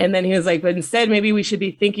 And then he was like, but instead, maybe we should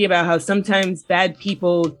be thinking about how sometimes bad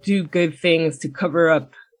people do good things to cover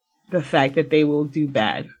up the fact that they will do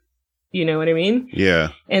bad. You know what I mean? Yeah.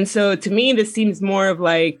 And so to me, this seems more of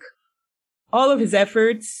like all of his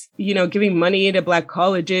efforts, you know, giving money to Black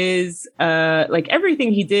colleges, like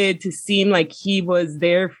everything he did to seem like he was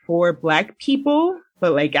there for Black people,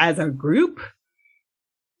 but like as a group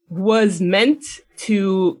was meant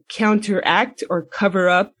to counteract or cover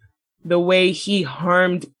up the way he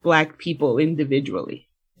harmed Black people individually.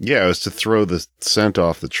 Yeah, it was to throw the scent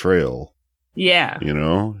off the trail. Yeah. You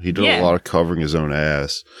know, he did a lot of covering his own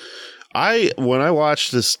ass. When I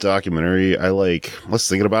watched this documentary, I was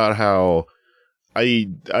thinking about how I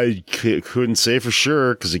couldn't say for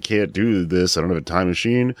sure because I can't do this. I don't have a time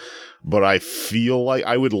machine, but I feel like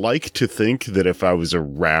I would like to think that if I was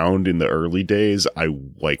around in the early days, I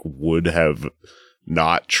would have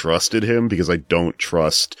not trusted him because I don't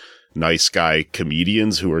trust nice guy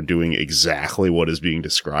comedians who are doing exactly what is being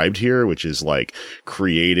described here, which is like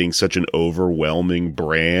creating such an overwhelming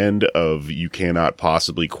brand of you cannot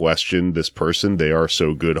possibly question this person. They are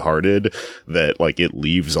so good hearted that like it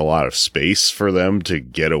leaves a lot of space for them to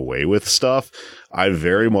get away with stuff. I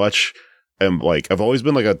very much am like, I've always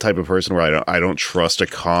been like a type of person where I don't trust a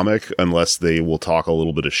comic unless they will talk a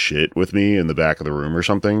little bit of shit with me in the back of the room or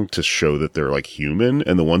something to show that they're like human.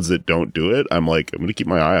 And the ones that don't do it, I'm like, I'm going to keep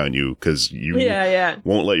my eye on you because you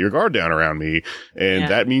won't let your guard down around me. And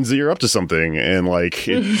that means that you're up to something. And like,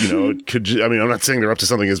 it could, I mean, I'm not saying they're up to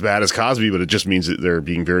something as bad as Cosby, but it just means that they're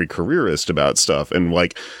being very careerist about stuff. And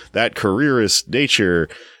like that careerist nature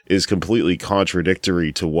is completely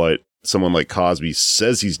contradictory to what someone like Cosby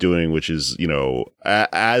says he's doing, which is,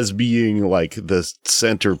 as being like the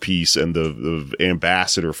centerpiece and the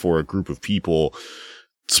ambassador for a group of people,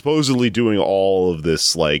 supposedly doing all of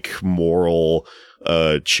this like moral,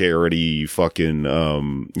 charity, fucking,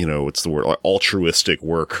 what's the word, like altruistic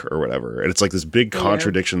work or whatever. And it's like this big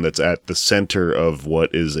contradiction that's at the center of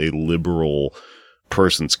what is a liberal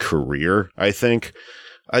person's career, I think.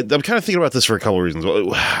 I'm kind of thinking about this for a couple of reasons.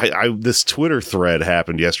 This Twitter thread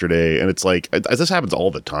happened yesterday, and it's like, this happens all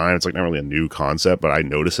the time. It's like not really a new concept, but I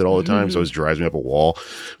notice it all the time, so it drives me up a wall.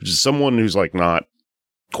 Which is someone who's like not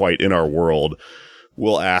quite in our world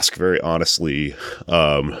will ask very honestly,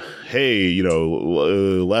 hey,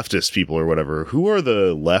 leftist people or whatever, who are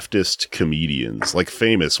the leftist comedians, like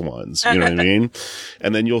famous ones, you know what I mean?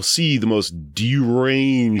 And then you'll see the most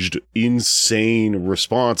deranged, insane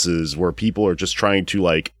responses where people are just trying to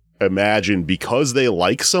like imagine because they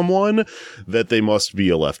like someone that they must be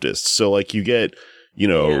a leftist. So like you get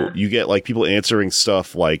like people answering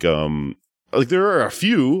stuff like there are a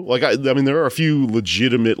few, there are a few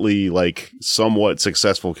legitimately, like, somewhat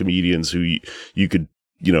successful comedians who you could,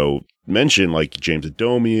 mention, like James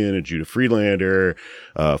Adomian and Judah Friedlander.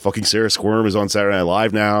 Fucking Sarah Squirm is on Saturday Night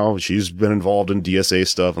Live now. She's been involved in DSA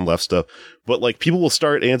stuff and left stuff. But like people will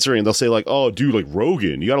start answering, they'll say like, oh dude, like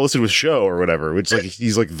Rogan, you gotta listen to his show or whatever, which like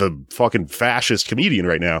he's like the fucking fascist comedian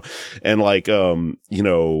right now. And like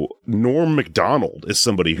Norm Macdonald is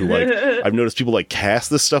somebody who like I've noticed people like cast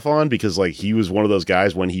this stuff on because like he was one of those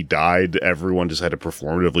guys when he died, everyone just had to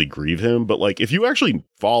performatively grieve him. But like if you actually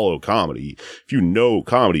follow comedy, if you know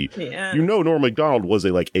comedy, Norm Macdonald was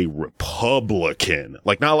a Republican.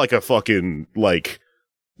 Like not like a fucking like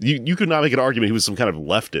you could not make an argument he was some kind of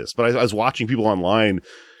leftist, but I was watching people online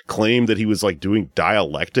claim that he was like doing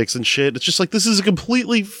dialectics and shit. It's just like, this is a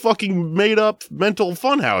completely fucking made up mental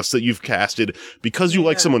funhouse that you've casted because you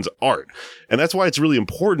like someone's art. And that's why it's really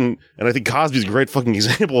important. And I think Cosby's a great fucking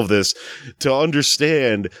example of this, to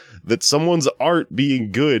understand that someone's art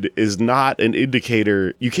being good is not an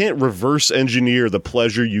indicator. You can't reverse engineer the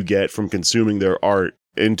pleasure you get from consuming their art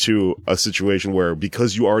into a situation where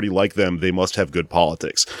because you already like them, they must have good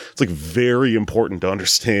politics. It's like very important to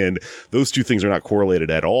understand those two things are not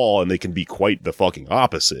correlated at all, and they can be quite the fucking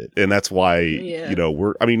opposite. And that's why,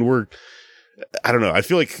 we're I don't know. I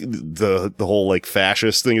feel like the whole like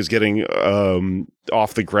fascist thing is getting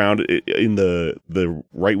off the ground in the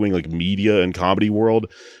right wing like media and comedy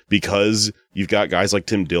world, because you've got guys like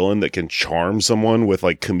Tim Dillon that can charm someone with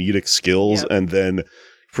like comedic skills and then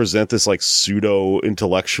present this like pseudo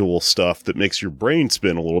intellectual stuff that makes your brain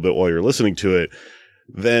spin a little bit while you're listening to it.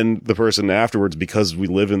 Then the person afterwards, because we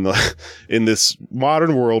live in this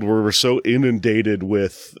modern world where we're so inundated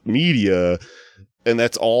with media, and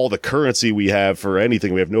that's all the currency we have for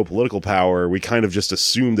anything. We have no political power. We kind of just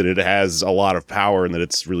assume that it has a lot of power and that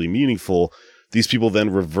it's really meaningful. These people then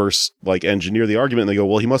reverse like engineer the argument and they go,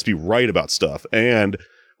 well, he must be right about stuff. And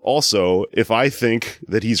also, if I think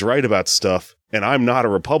that he's right about stuff and I'm not a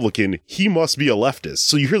Republican, he must be a leftist.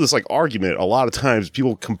 So you hear this like argument a lot of times.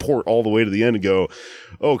 People comport all the way to the end and go,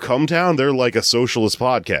 oh, Come Town, they're like a socialist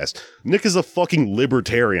podcast. Nick is a fucking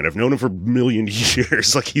libertarian. I've known him for a million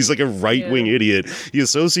years. Like he's like a right-wing idiot. He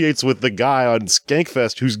associates with the guy on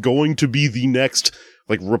Skankfest who's going to be the next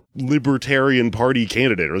libertarian party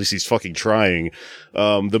candidate, or at least he's fucking trying.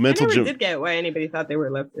 The mental I never did get why anybody thought they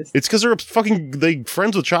were leftist. It's because they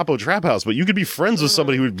friends with Chapo Trap House, but you could be friends with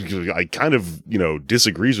somebody who I kind of,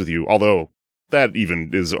 disagrees with you, although that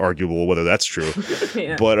even is arguable whether that's true.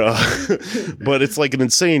 Yeah. But but it's like an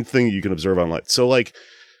insane thing you can observe online. So like,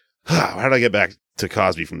 how did I get back to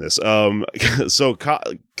Cosby from this? So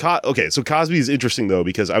Cosby is interesting though,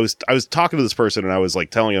 because I was talking to this person and I was like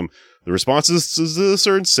telling him the responses to this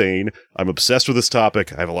are insane. I'm obsessed with this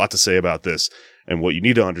topic. I have a lot to say about this. And what you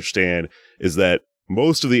need to understand is that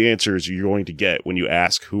most of the answers you're going to get when you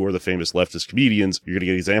ask who are the famous leftist comedians, you're going to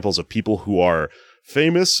get examples of people who are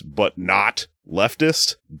famous but not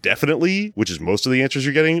leftist, definitely, which is most of the answers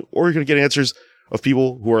you're getting, or you're going to get answers of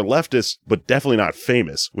people who are leftist but definitely not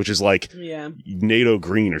famous, which is like Nato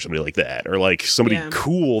Green or somebody like that, or like somebody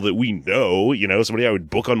cool that we know, somebody I would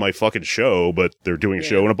book on my fucking show, but they're doing a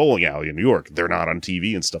show in a bowling alley in New York. They're not on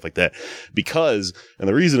TV and stuff like that. And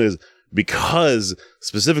the reason is because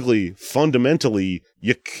specifically, fundamentally,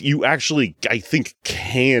 you actually, I think,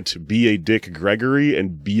 can't be a Dick Gregory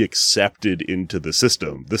and be accepted into the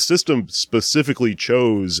system. The system specifically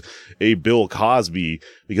chose a Bill Cosby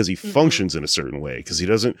because he functions in a certain way, because he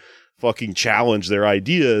doesn't fucking challenge their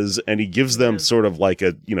ideas, and he gives them sort of like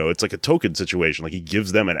it's like a token situation. Like he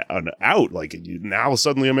gives them an out. Like now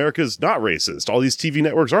suddenly America's not racist. All these TV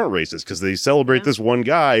networks aren't racist because they celebrate this one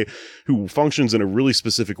guy who functions in a really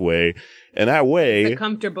specific way. And that way, the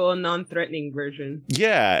comfortable and non-threatening version.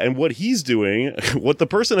 Yeah. And what he's doing, what the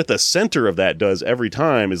person at the center of that does every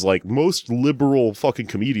time is like most liberal fucking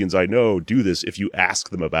comedians I know do this. If you ask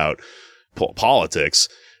them about politics,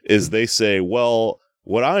 is they say, well,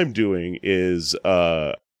 what I'm doing is,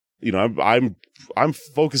 I'm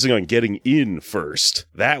focusing on getting in first.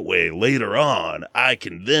 That way, later on, I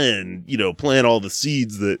can then, plant all the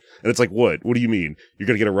seeds that, and it's like, what do you mean? You're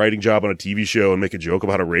going to get a writing job on a TV show and make a joke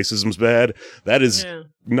about how racism's bad? That is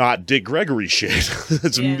not Dick Gregory shit.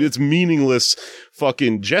 It's meaningless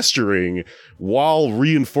fucking gesturing while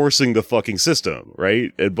reinforcing the fucking system,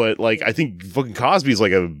 right? But like, I think fucking Cosby's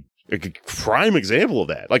like a prime example of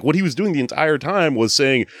that. Like what he was doing the entire time was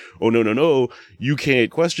saying, oh, no, you can't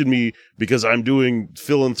question me because I'm doing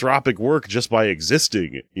philanthropic work just by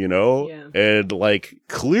existing, And like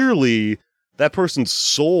clearly that person's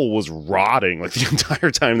soul was rotting like the entire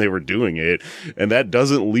time they were doing it. And that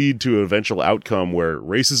doesn't lead to an eventual outcome where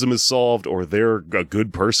racism is solved or they're a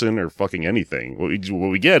good person or fucking anything. What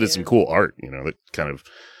we get is some cool art, that kind of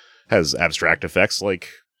has abstract effects like,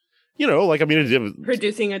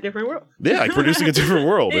 producing a different world. Yeah, like producing a different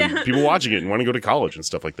world and people watching it and wanting to go to college and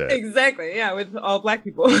stuff like that. Exactly, yeah, with all black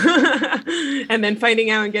people. And then finding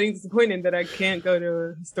out and getting disappointed that I can't go to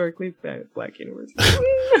a historically black university.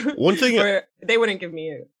 One thing... Or they wouldn't give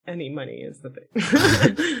me any money is the thing.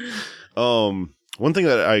 One thing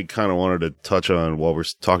that I kind of wanted to touch on while we're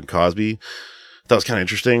talking Cosby, that was kind of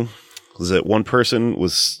interesting, was that one person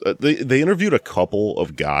was... they interviewed a couple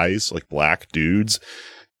of guys, like black dudes,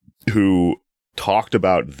 who talked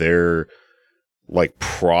about their like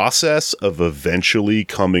process of eventually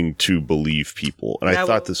coming to believe people. And I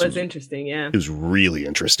thought this was interesting. Yeah. It was really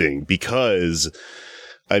interesting because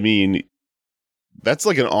I mean, that's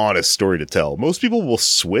like an honest story to tell. Most people will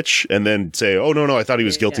switch and then say, oh no, I thought he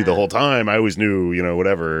was guilty the whole time. I always knew,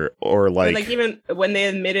 whatever. Or like even when they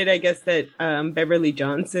admitted, I guess that Beverly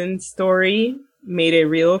Johnson's story made it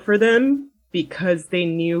real for them because they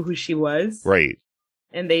knew who she was. Right.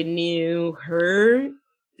 And they knew her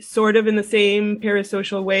sort of in the same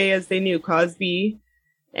parasocial way as they knew Cosby,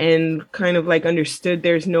 and kind of like understood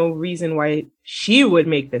there's no reason why she would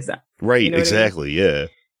make this up. Right, exactly, yeah.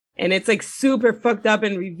 And it's like super fucked up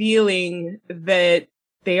and revealing that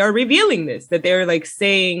they are revealing this, that they're like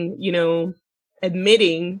saying,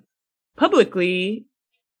 admitting publicly,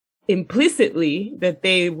 implicitly, that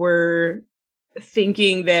they were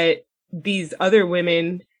thinking that these other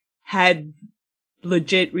women had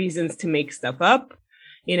legit reasons to make stuff up,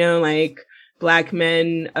 like black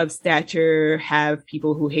men of stature have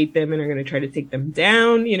people who hate them and are going to try to take them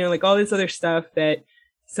down, like all this other stuff that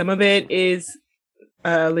some of it is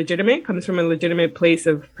legitimate, comes from a legitimate place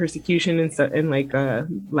of persecution and like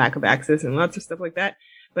lack of access and lots of stuff like that.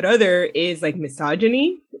 But other is like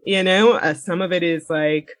misogyny, some of it is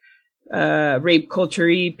like rape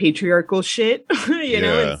culture-y patriarchal shit,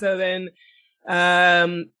 and so then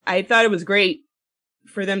I thought it was great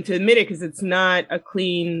for them to admit it because it's not a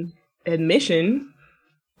clean admission,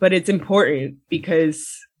 but it's important because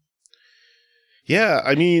Yeah,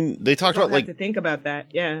 I mean, they talked Don't about have like to think about that.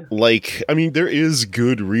 Yeah. like, I mean, there is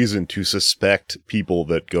good reason to suspect people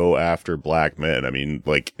that go after black men. I mean,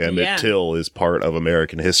 like Emmett Till is part of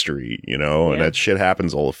American history, you know, and that shit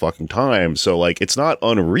happens all the fucking time. So like, it's not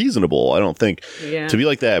unreasonable, I don't think, to be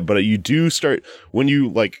like that. But you do start when you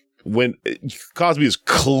like, when Cosby is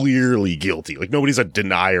clearly guilty, like nobody's a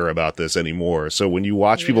denier about this anymore. So when you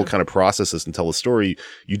watch people kind of process this and tell the story,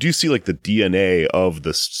 you do see like the DNA of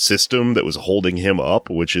the system that was holding him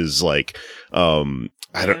up, which is like,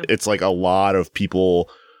 it's like a lot of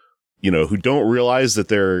people, you know, who don't realize that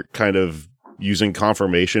they're kind of using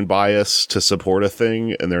confirmation bias to support a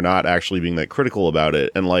thing and they're not actually being that critical about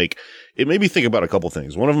it. And like, it made me think about a couple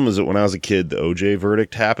things. One of them is that when I was a kid, the OJ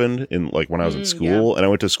verdict happened in like when I was in school, and I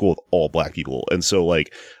went to school with all black people. And so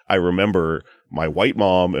like, I remember my white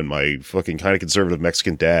mom and my fucking kind of conservative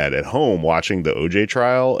Mexican dad at home watching the OJ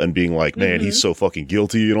trial and being like, man, he's so fucking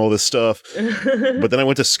guilty and all this stuff. But then I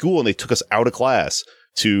went to school and they took us out of class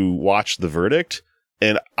to watch the verdict.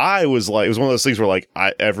 And I was like, it was one of those things where like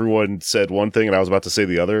everyone said one thing and I was about to say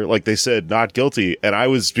the other. Like they said not guilty. And I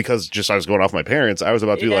was, because just I was going off my parents, I was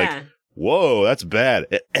about to be like, whoa, that's bad.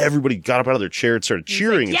 And everybody got up out of their chair and started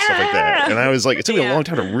cheering and stuff like that. And I was like, it took me a long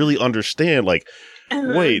time to really understand, like,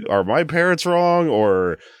 wait, are my parents wrong?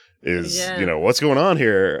 Or is, you know, what's going on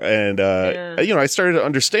here? And, you know, I started to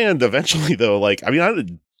understand eventually though, like, I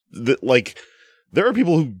mean, like, there are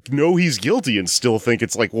people who know he's guilty and still think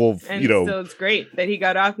it's like, well, and you know. So it's great that he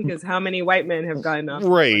got off, because how many white men have gotten off?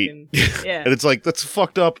 Right. And it's like, that's a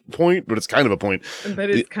fucked up point, but it's kind of a point. But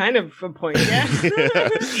it's kind of a point, yeah.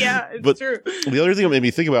 It's true. The other thing that made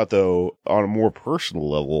me think about, though, on a more personal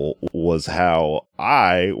level, was how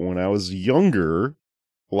when I was younger,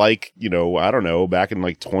 like, you know, I don't know, back in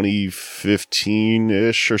like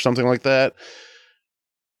 2015-ish or something like that,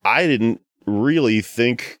 I didn't really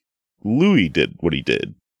think Louis did what he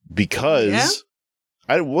did, because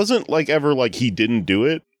I wasn't like ever like he didn't do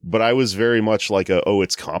it, but I was very much like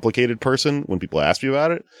it's complicated person when people ask me about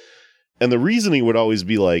it. And the reasoning would always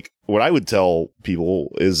be like, what I would tell people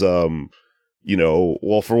is, you know,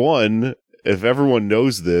 well, for one, if everyone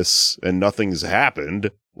knows this and nothing's happened,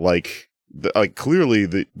 like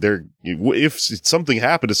clearly if something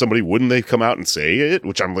happened to somebody, wouldn't they come out and say it?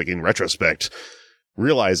 Which I'm like, in retrospect,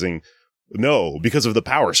 realizing, no, because of the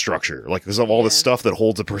power structure, like because of all the stuff that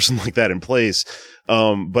holds a person like that in place.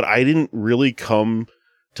 But I didn't really come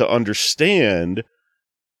to understand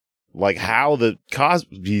like how the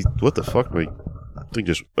Cosby, what the fuck? Wait, I think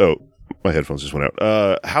my headphones just went out.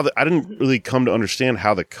 I didn't really come to understand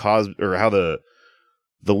how the Cosby, or how the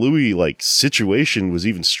Louis like situation was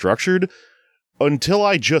even structured, until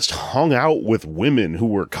I just hung out with women who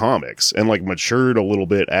were comics and like matured a little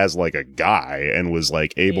bit as like a guy, and was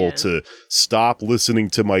like able to stop listening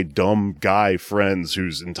to my dumb guy friends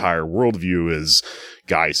whose entire worldview is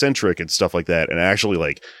guy centric and stuff like that, and actually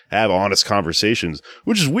like have honest conversations,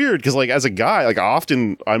 which is weird because like as a guy, like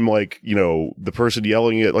often I'm like, you know, the person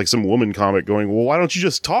yelling at like some woman comic going, well, why don't you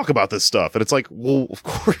just talk about this stuff? And it's like, well, of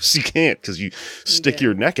course you can't, because you stick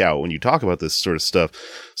your neck out when you talk about this sort of stuff.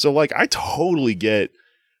 So like I totally get,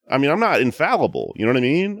 I mean, I'm not infallible, you know what I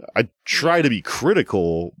mean? I try to be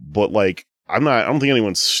critical, but like I don't think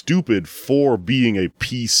anyone's stupid for being a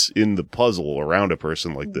piece in the puzzle around a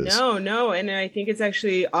person like this. No. And I think it's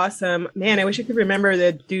actually awesome. Man, I wish I could remember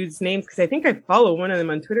the dude's name, because I think I follow one of them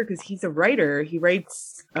on Twitter, because he's a writer. He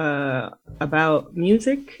writes about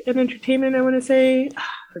music and entertainment, I want to say. I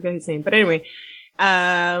forget his name. But anyway,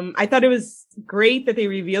 I thought it was great that they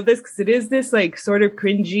revealed this, because it is this like sort of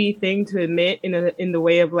cringy thing to admit in the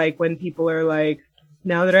way of like when people are like,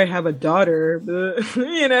 now that I have a daughter,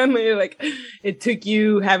 you know, like it took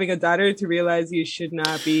you having a daughter to realize you should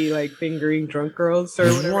not be like fingering drunk girls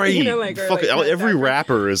or whatever. Right. You know, like, every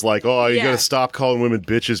rapper is like, oh, you gotta stop calling women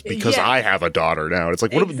bitches because I have a daughter now. It's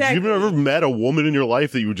like, what have you ever met a woman in your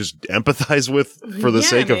life that you would just empathize with for the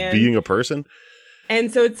sake of being a person?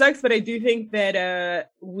 And so it sucks, but I do think that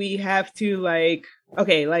we have to like,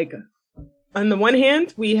 okay, like on the one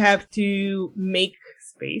hand, we have to make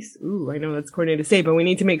space. Ooh, I know that's corny to say, but we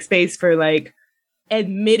need to make space for like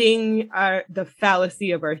admitting the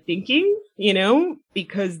fallacy of our thinking, you know,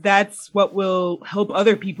 because that's what will help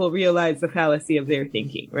other people realize the fallacy of their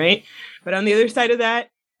thinking, right? But on the other side of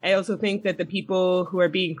that, I also think that the people who are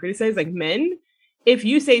being criticized, like men, if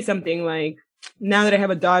you say something like, now that I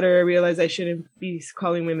have a daughter, I realize I shouldn't be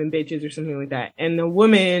calling women bitches or something like that, and the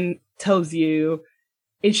woman tells you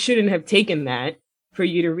it shouldn't have taken that for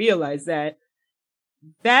you to realize that,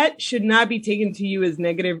 that should not be taken to you as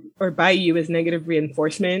negative or by you as negative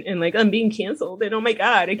reinforcement and like, I'm being canceled and oh my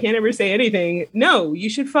God, I can't ever say anything. No, you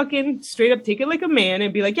should fucking straight up take it like a man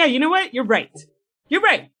and be like, yeah, you know what? You're right. You're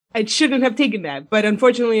right. I shouldn't have taken that, but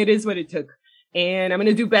unfortunately it is what it took. And I'm going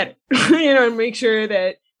to do better, and make sure that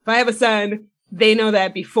if I have a son, they know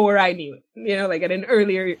that before I knew it, like at an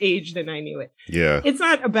earlier age than I knew it. Yeah. It's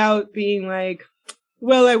not about being like,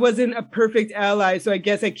 well, I wasn't a perfect ally, so I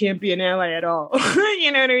guess I can't be an ally at all.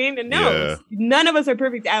 You know what I mean? And no, none of us are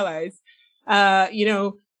perfect allies. I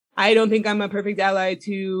don't think I'm a perfect ally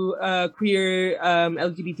to queer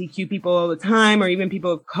LGBTQ people all the time, or even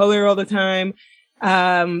people of color all the time.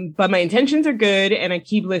 But my intentions are good, and I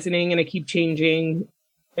keep listening and I keep changing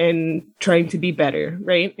and trying to be better,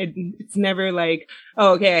 right? It's never like,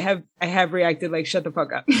 oh, okay, I have reacted like, shut the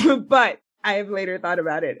fuck up. But I have later thought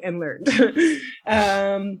about it and learned.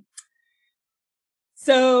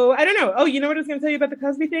 So I don't know. Oh, you know what I was going to tell you about the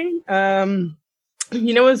Cosby thing?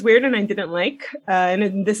 It was weird and I didn't like,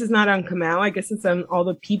 and this is not on Kamau. I guess it's on all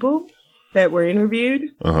the people that were interviewed.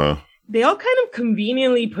 Uh-huh. They all kind of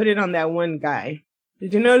conveniently put it on that one guy.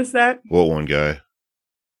 Did you notice that? What one guy?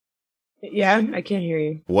 Yeah, I can't hear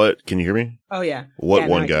you. What? Can you hear me? Oh, yeah. What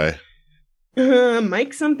one guy?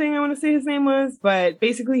 Mike something, I want to say his name was. But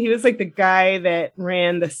basically, he was like the guy that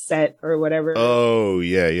ran the set or whatever. Oh,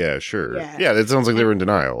 yeah, sure. Yeah, that sounds like they were in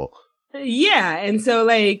denial. Yeah, and so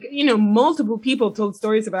like, multiple people told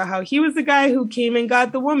stories about how he was the guy who came and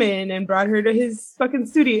got the woman and brought her to his fucking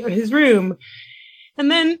studio, his room.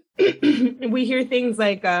 And then we hear things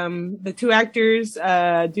like the two actors,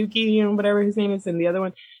 Dookie, whatever his name is, and the other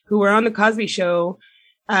one, who were on the Cosby Show,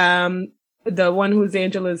 the one who's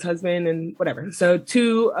Angela's husband and whatever. So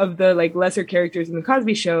two of the like lesser characters in the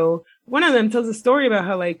Cosby Show, one of them tells a story about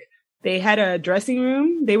how like they had a dressing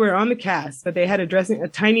room. They were on the cast, but they had a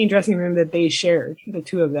tiny dressing room that they shared, the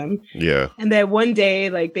two of them. Yeah. And that one day,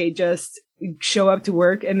 like they just show up to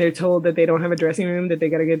work and they're told that they don't have a dressing room, that they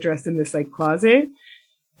got to get dressed in this like closet,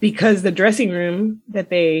 because the dressing room that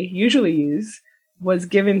they usually use was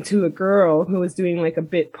given to a girl who was doing like a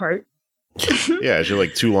bit part. Yeah, she had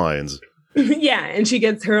like 2 lines. Yeah, and she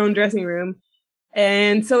gets her own dressing room.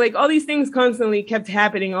 And so like all these things constantly kept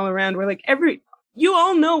happening all around where like you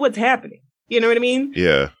all know what's happening. You know what I mean?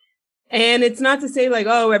 Yeah. And it's not to say like,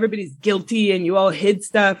 oh, everybody's guilty and you all hid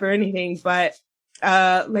stuff or anything, but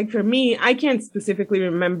like for me, I can't specifically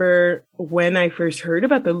remember when I first heard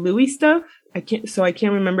about the Louis stuff. I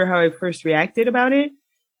can't remember how I first reacted about it.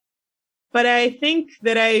 But I think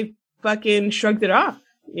that I fucking shrugged it off,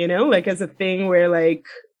 like as a thing where like,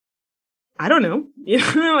 I don't know,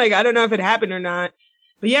 like, I don't know if it happened or not,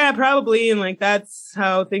 but yeah, probably. And like, that's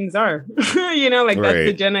how things are, like right. That's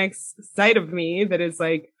the Gen X side of me that is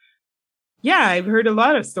like, yeah, I've heard a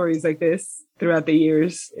lot of stories like this throughout the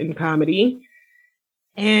years in comedy.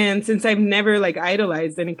 And since I've never like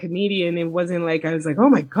idolized any comedian, it wasn't like, I was like, oh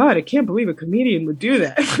my God, I can't believe a comedian would do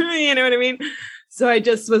that. You know what I mean? So I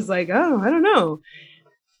just was like, oh, I don't know.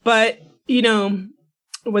 But,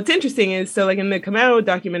 what's interesting is, so like in the Kamau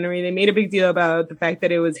documentary, they made a big deal about the fact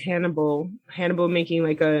that it was Hannibal making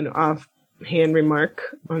like an offhand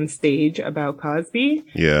remark on stage about Cosby.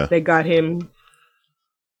 Yeah. That got him,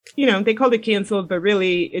 they called it canceled, but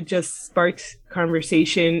really it just sparked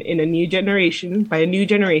conversation in a new generation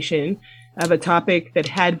of a topic that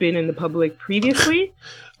had been in the public previously.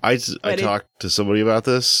 I talked to somebody about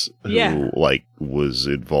this who like was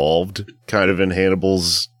involved kind of in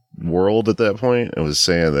Hannibal's world at that point and was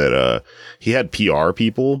saying that he had PR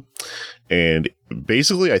people, and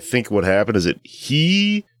basically I think what happened is that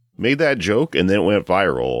he made that joke and then it went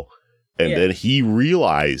viral, and then he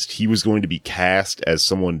realized he was going to be cast as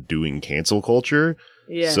someone doing cancel culture.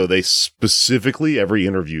 Yeah. So they specifically, every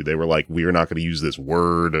interview, they were like, we are not going to use this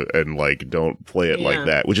word and like, don't play it like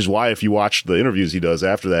that. Which is why if you watch the interviews he does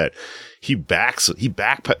after that, he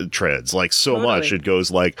backtreds like so much. It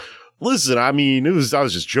goes like, listen, I mean, I was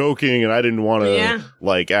just joking and I didn't want to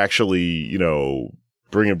like actually,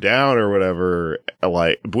 bring him down or whatever,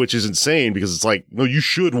 like, which is insane because it's like, no, you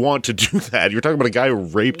should want to do that. You're talking about a guy who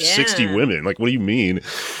raped 60 women. Like, what do you mean?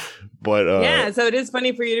 But so it is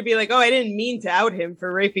funny for you to be like, oh, I didn't mean to out him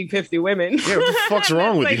for raping 50 women. Yeah, what the fuck's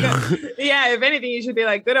wrong with you? If anything, you should be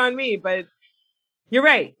like, good on me. But you're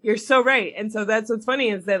right. You're so right. And so that's what's funny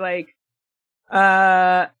is that like,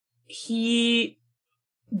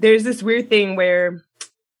 there's this weird thing where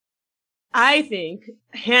I think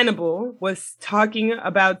Hannibal was talking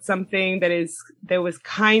about something that was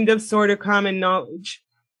kind of sort of common knowledge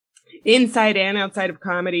inside and outside of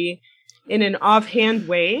comedy. in an offhand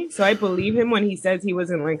way. So I believe him when he says he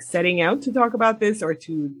wasn't like setting out to talk about this or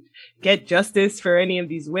to get justice for any of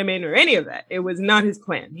these women or any of that. It was not his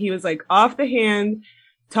plan. He was like off the hand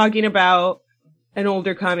talking about an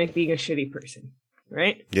older comic being a shitty person,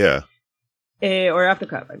 right? Yeah. Or off the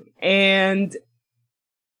cuff, I mean. And,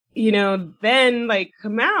 you know, then like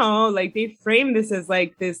Kamau, like they framed this as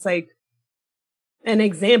like this, like an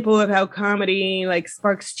example of how comedy like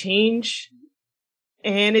sparks change.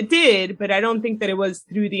 And it did, but I don't think that it was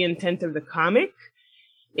through the intent of the comic.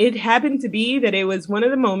 It happened to be that it was one of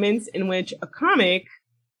the moments in which a comic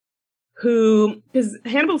who, because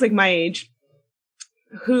Hannibal's like my age,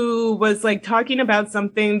 who was like talking about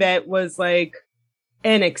something that was like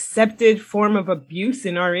an accepted form of abuse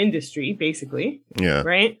in our industry, basically. Yeah.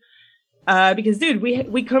 Right? Because dude,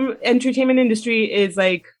 we come, entertainment industry is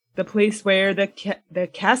like the place where the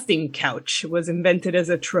casting couch was invented as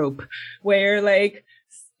a trope, where like,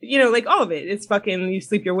 you know, like all of it is fucking, you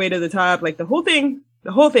sleep your way to the top. Like the whole thing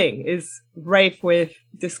is rife with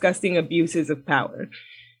disgusting abuses of power.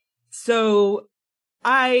 So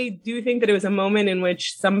I do think that it was a moment in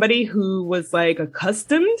which somebody who was like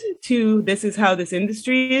accustomed to this is how this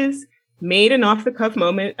industry is made an off the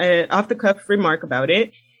cuff remark about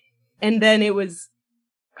it. And then it was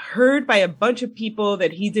heard by a bunch of people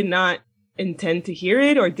that he did not intend to hear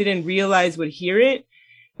it or didn't realize would hear it,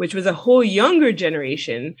 which was a whole younger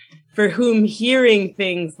generation for whom hearing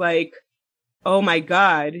things like, oh my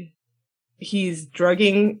God, he's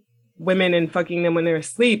drugging women and fucking them when they're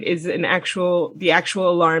asleep is the actual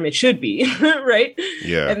alarm it should be, right?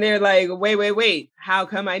 Yeah. And they're like, wait, how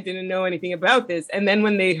come I didn't know anything about this? And then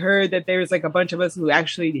when they heard that there's like a bunch of us who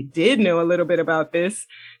actually did know a little bit about this,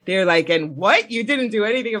 they're like, and what? You didn't do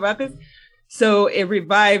anything about this? So it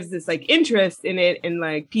revives this like interest in it and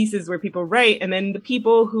like pieces where people write. And then the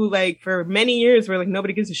people who like for many years were like,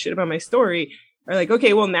 nobody gives a shit about my story are like,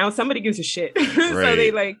 okay, well now somebody gives a shit. So Right. they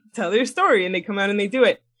like tell their story and they come out and they do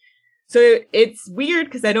it. So it's weird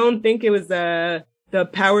because I don't think it was the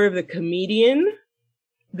power of the comedian.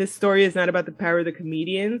 This story is not about the power of the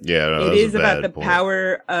comedian. Yeah, no, it is about the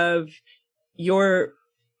power of your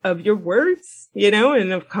words, you know,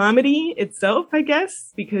 and of comedy itself, I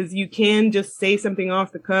guess, because you can just say something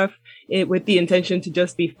off the cuff with the intention to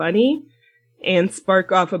just be funny and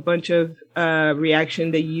spark off a bunch of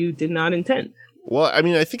reaction that you did not intend. Well, I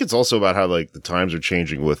mean, I think it's also about how like the times are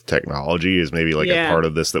changing with technology is maybe like a part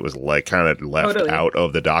of this that was like kind of left out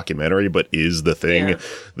of the documentary, but is the thing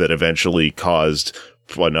that eventually caused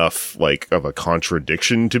enough like of a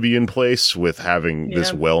contradiction to be in place with having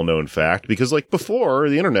this well-known fact. Because like before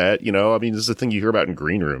the internet, you know, I mean, this is the thing you hear about in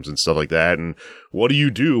green rooms and stuff like that. And what do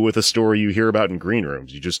you do with a story you hear about in green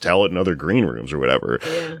rooms? You just tell it in other green rooms or whatever.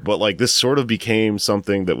 Yeah. But like this sort of became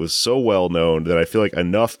something that was so well known that I feel like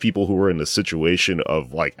enough people who were in the situation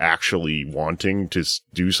of like actually wanting to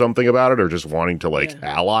do something about it or just wanting to like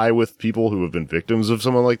ally with people who have been victims of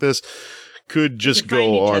someone like this could just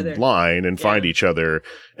go online and find each other.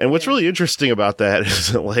 And what's really interesting about that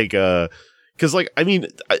is that like, cause like, I mean,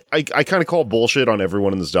 I kind of call bullshit on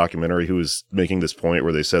everyone in this documentary who was making this point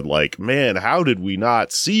where they said like, man, how did we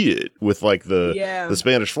not see it with like the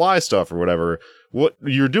Spanish Fly stuff or whatever? What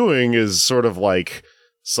you're doing is sort of like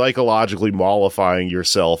psychologically mollifying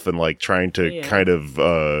yourself and like trying to kind of,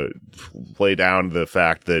 lay down the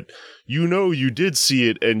fact that, you know, you did see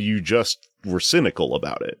it and you just were cynical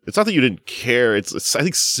about it. It's not that you didn't care. It's I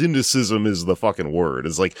think cynicism is the fucking word.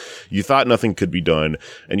 It's like you thought nothing could be done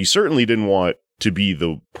and you certainly didn't want to be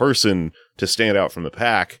the person to stand out from the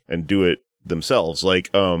pack and do it themselves.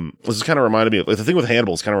 Like, this is kind of reminded me of like, the thing with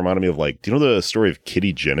Hannibal is kind of reminded me of like, do you know the story of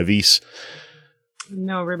Kitty Genovese?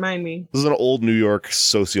 No, remind me. This is an old New York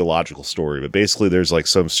sociological story, but basically there's like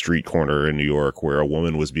some street corner in New York where a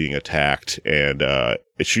woman was being attacked and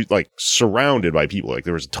she's like surrounded by people. Like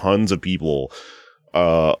there was tons of people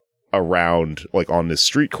around like on this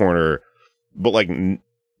street corner, but like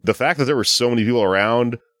the fact that there were so many people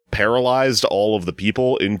around paralyzed all of the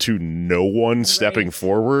people into no one stepping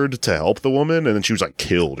forward to help the woman, and then she was like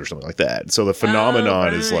killed or something like that. So the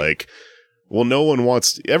phenomenon is like, well,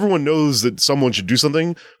 everyone knows that someone should do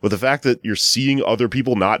something, but the fact that you're seeing other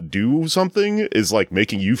people not do something is like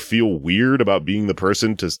making you feel weird about being the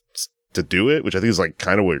person to do it, which I think is like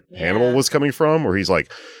kind of where Hannibal was coming from, where he's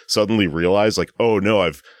like suddenly realized like, oh no,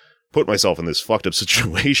 I've put myself in this fucked up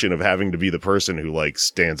situation of having to be the person who like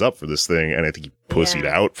stands up for this thing. And I think he pussied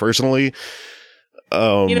out personally.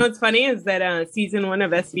 You know what's funny is that season 1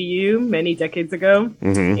 of SVU many decades ago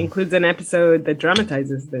includes an episode that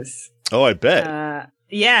dramatizes this. Oh, I bet.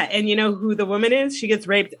 Yeah, and you know who the woman is? She gets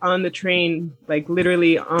raped on the train, like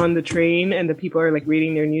literally on the train, and the people are like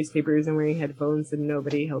reading their newspapers and wearing headphones, and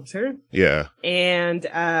nobody helps her. Yeah. And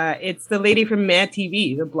it's the lady from Mad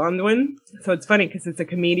TV, the blonde one. So it's funny because it's a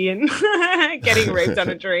comedian getting raped on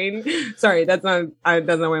a train. Sorry, that's not why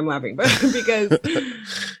I'm laughing, but because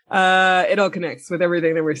it all connects with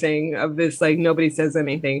everything that we're saying of this, like nobody says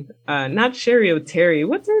anything. Not Sherry O'Terry.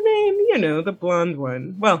 What's her name? You know, the blonde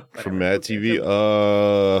one. Well, from Mad TV.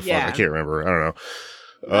 Yeah. I can't remember. I don't know.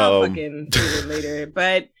 I'll fucking do it later.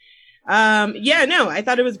 But yeah, no, I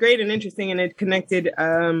thought it was great and interesting, and it connected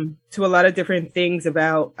to a lot of different things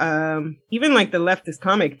about even like the leftist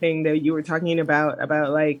comic thing that you were talking about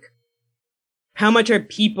like how much are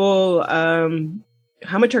people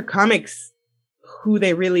how much are comics who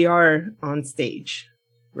they really are on stage,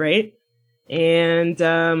 right? And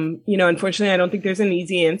you know, unfortunately I don't think there's an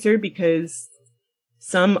easy answer, because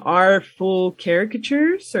some are full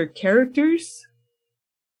caricatures or characters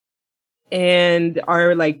and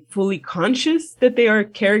are like fully conscious that they are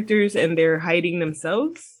characters and they're hiding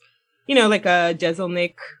themselves. You know, like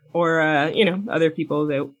Jeselnik or, you know, other people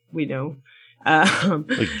that we know.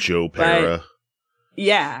 Like Joe Pera.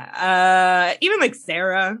 Yeah. Even like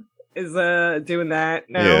Sarah is doing that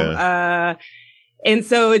now. Yeah. And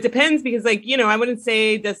so it depends, because like, you know, I wouldn't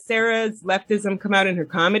say, does Sarah's leftism come out in her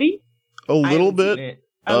comedy? A little bit.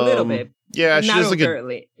 A little bit. Yeah, she not has like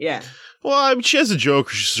overtly. Yeah. Well, I mean, she has a joke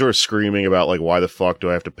where she's sort of screaming about like, why the fuck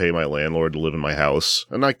do I have to pay my landlord to live in my house?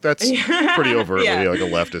 And like that's pretty overtly like a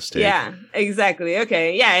leftist take. Yeah, exactly.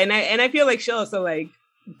 Okay. Yeah, and I feel like she'll also like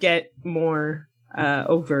get more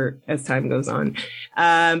overt as time goes on.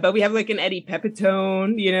 But we have like an Eddie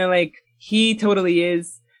Pepitone, you know, like he totally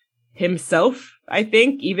is himself, I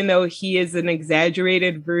think, even though he is an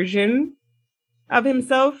exaggerated version of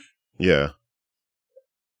himself. Yeah.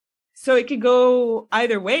 So it could go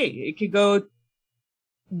either way. It could go,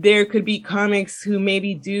 there could be comics who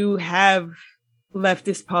maybe do have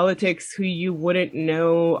leftist politics who you wouldn't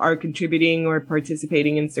know are contributing or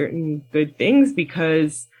participating in certain good things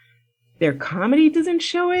because their comedy doesn't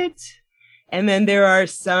show it. And then there are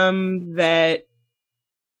some that...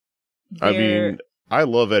 I mean, I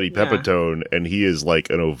love Eddie Pepitone, and he is like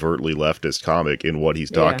an overtly leftist comic in what he's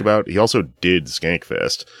talked about. He also did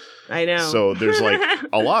Skankfest. I know. So there's like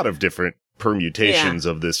a lot of different permutations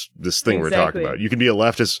of this thing we're talking about. You can be a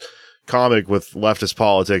leftist comic with leftist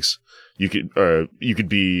politics. You could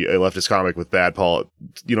be a leftist comic with bad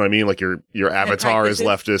you know what I mean? Like your avatar is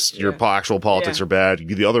leftist, your actual politics are bad. You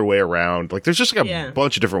could be the other way around. Like there's just like a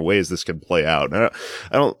bunch of different ways this can play out. And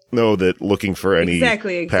I don't know that looking for any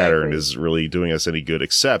pattern is really doing us any good,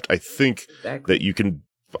 except I think that you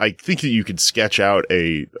can sketch out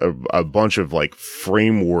a bunch of like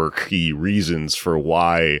frameworky reasons for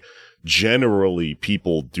why generally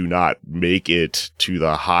people do not make it to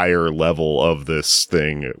the higher level of this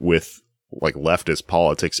thing with like leftist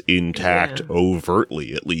politics intact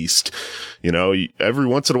overtly, at least. You know, every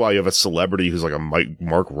once in a while you have a celebrity who's like a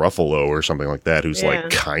Mark Ruffalo or something like that who's like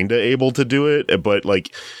kind of able to do it, but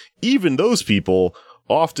like even those people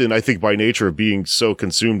often, I think by nature of being so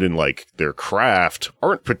consumed in like their craft,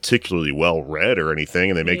 aren't particularly well read or anything,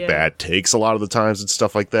 and they make bad takes a lot of the times and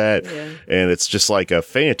stuff like that. And it's just like a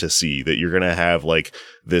fantasy that you're gonna have like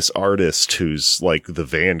this artist who's like the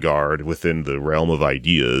vanguard within the realm of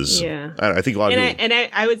ideas. I think a lot of people,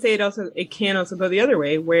 I would say it can also go the other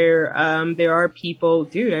way, where there are people,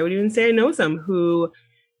 I would even say I know some who,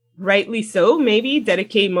 rightly so, maybe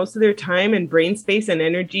dedicate most of their time and brain space and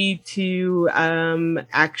energy to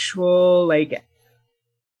actual like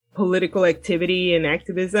political activity and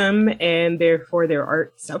activism, and therefore their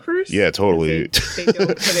art suffers. Yeah, totally. They don't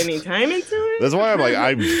put any time into it. That's why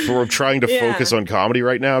I'm trying to focus on comedy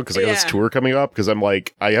right now, because I got this tour coming up, because I'm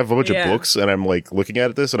like, I have a bunch of books and I'm like looking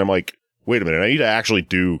at this and I'm like, wait a minute, I need to actually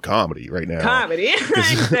do comedy right now. Comedy,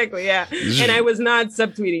 exactly, yeah. And I was not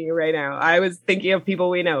subtweeting you right now. I was thinking of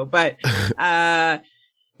people we know, but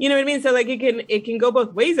you know what I mean? So like it can go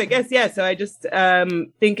both ways, I guess. Yeah. So I just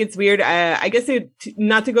think it's weird. I guess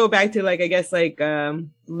not to go back to like, I guess like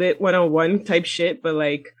Lit 101 type shit, but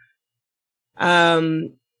like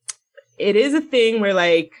it is a thing where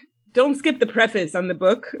like, don't skip the preface on the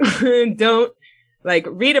book. Don't like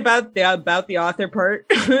read about the author part.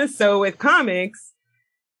 So with comics,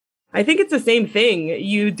 I think it's the same thing.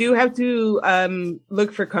 You do have to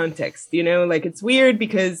look for context, you know, like it's weird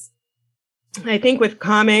because I think with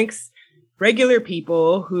comics, regular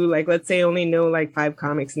people who like, let's say only know like 5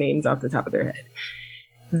 comics names off the top of their head,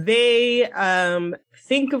 they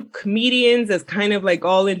think of comedians as kind of like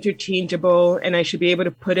all interchangeable, and I should be able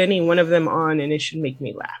to put any one of them on and it should make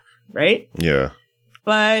me laugh. Right? Yeah.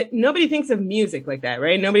 But nobody thinks of music like that,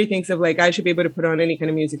 right? Nobody thinks of like, I should be able to put on any kind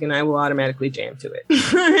of music and I will automatically jam to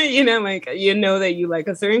it. You know, like, you know that you like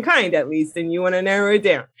a certain kind at least, and you want to narrow it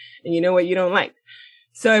down, and you know what you don't like.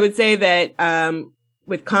 So I would say that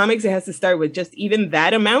with comics, it has to start with just even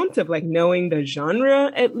that amount of like knowing the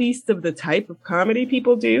genre, at least of the type of comedy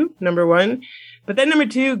people do, number one. But then number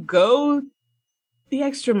two, go the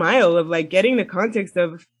extra mile of like getting the context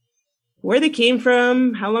of where they came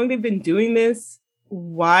from, how long they've been doing this,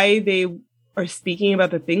 why they are speaking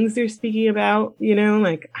about the things they're speaking about, you know,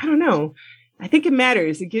 like, I don't know. I think it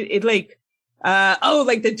matters. It like,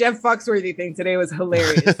 like the Jeff Foxworthy thing today was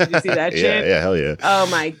hilarious. Did you see that shit? Yeah, hell yeah. Oh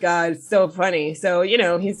my God, it's so funny. So, you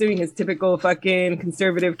know, he's doing his typical fucking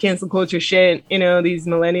conservative cancel culture shit. You know, these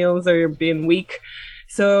millennials are being weak.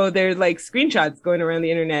 So there's like screenshots going around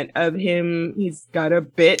the internet of him. He's got a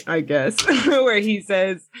bit, I guess, where he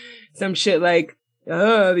says some shit like,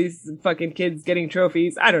 oh, these fucking kids getting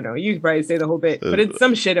trophies. I don't know. You could probably say the whole bit, but it's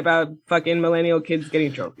some shit about fucking millennial kids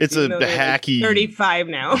getting trophies. It's a hacky like 35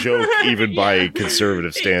 now joke, even by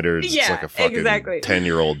conservative standards. Yeah, it's like a fucking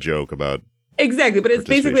 10-year-old joke about. Exactly, but it's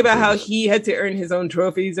basically about how he had to earn his own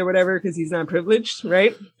trophies or whatever because he's not privileged,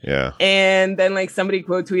 right? Yeah. And then like somebody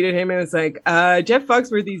quote tweeted him and it's like, Jeff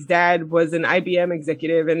Foxworthy's dad was an IBM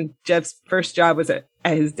executive and Jeff's first job was at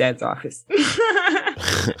his dad's office. And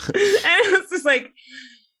it's just like,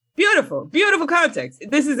 beautiful context.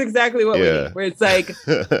 This is exactly what we need, where it's like,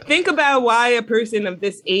 think about why a person of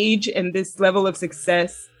this age and this level of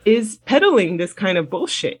success is peddling this kind of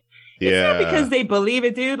bullshit. It's not because they believe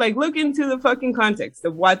it, dude. Like, look into the fucking context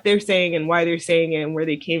of what they're saying and why they're saying it and where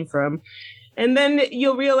they came from. And then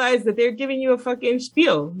you'll realize that they're giving you a fucking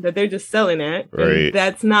spiel that they're just selling at. Right.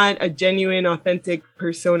 That's not a genuine, authentic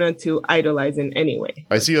persona to idolize in any way.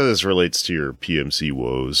 I see how this relates to your PMC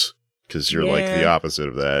woes, because you're like the opposite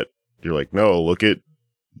of that. You're like, no, look at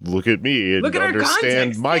me and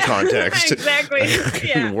understand my context. Exactly.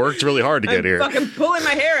 I worked really hard to get here. Fucking pulling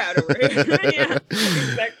my hair out over here. Yeah,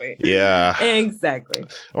 exactly. Yeah. Exactly.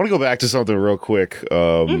 I want to go back to something real quick.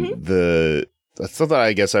 Something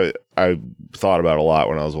I guess I thought about a lot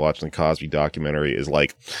when I was watching the Cosby documentary is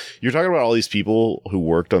like, you're talking about all these people who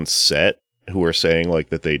worked on set who are saying like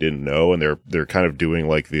that they didn't know, and they're kind of doing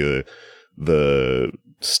like the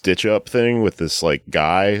stitch up thing with this like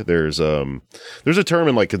guy. There's a term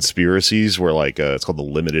in like conspiracies where like it's called the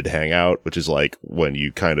limited hangout, which is like when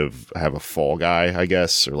you kind of have a fall guy, I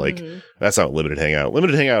guess, or like that's not limited hangout.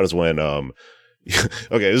 Limited hangout is when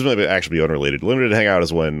okay, this might actually be unrelated. Limited hangout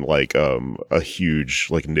is when like a huge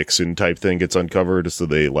like Nixon type thing gets uncovered, so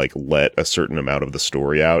they like let a certain amount of the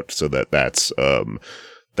story out so that's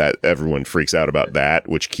that everyone freaks out about that,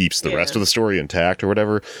 which keeps the rest of the story intact or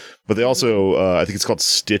whatever. But they also, I think it's called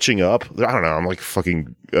stitching up. I don't know. I'm like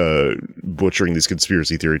fucking butchering these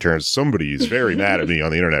conspiracy theory terms. Somebody is very mad at me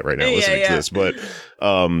on the internet right now listening to this. But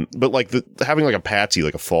like having like a patsy,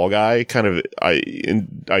 like a fall guy kind of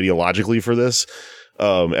ideologically for this,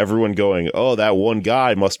 everyone going, oh, that one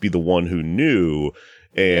guy must be the one who knew.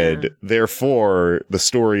 And therefore, the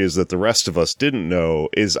story is that the rest of us didn't know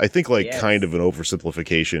is, I think, like kind of an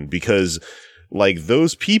oversimplification, because like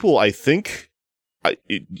those people, I think,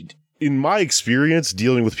 in my experience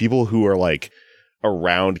dealing with people who are like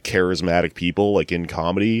around charismatic people, like in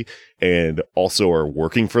comedy, and also are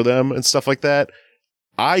working for them and stuff like that,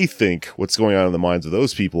 I think what's going on in the minds of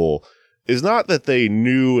those people is not that they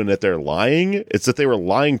knew and that they're lying. It's that they were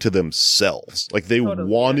lying to themselves. Like they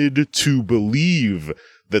wanted to believe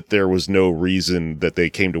that there was no reason that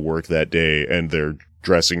they came to work that day and their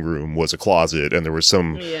dressing room was a closet and there was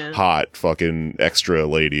some hot fucking extra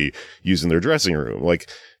lady using their dressing room. Like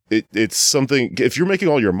it's something, if you're making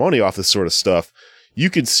all your money off this sort of stuff, you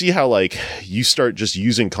can see how like you start just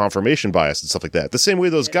using confirmation bias and stuff like that. The same way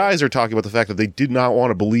those guys are talking about the fact that they did not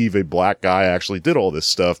want to believe a black guy actually did all this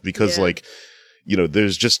stuff because like, you know,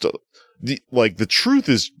 there's just the truth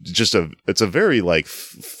is just it's a very like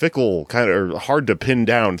fickle kind of hard to pin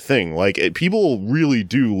down thing. Like people really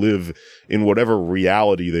do live in whatever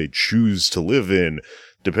reality they choose to live in,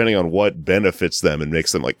 depending on what benefits them and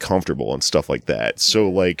makes them like comfortable and stuff like that. So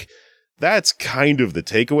like, that's kind of the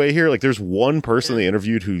takeaway here. Like there's one person they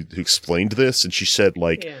interviewed who explained this, and she said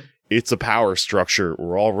like, it's a power structure.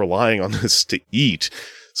 We're all relying on this to eat.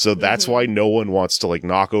 So that's why no one wants to like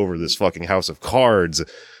knock over this fucking house of cards.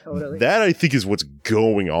 Totally. That I think is what's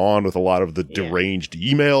going on with a lot of the deranged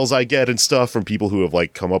emails I get and stuff from people who have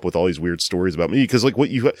like come up with all these weird stories about me. Cause like what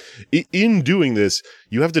you, in doing this,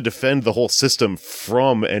 you have to defend the whole system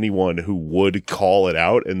from anyone who would call it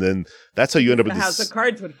out. And then that's how you end up in this. The house of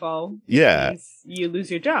cards would fall. Yeah. You lose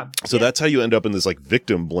your job. So that's how you end up in this like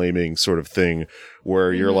victim blaming sort of thing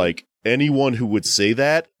where you're like, anyone who would say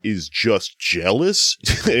that is just jealous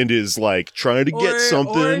and is like trying to get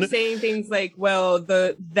something. Or saying things like, well,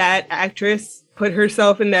 that actress put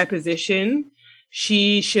herself in that position.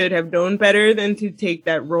 She should have known better than to take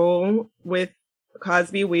that role with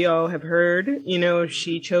Cosby. We all have heard,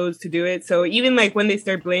 she chose to do it. So even like when they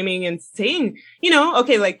start blaming and saying,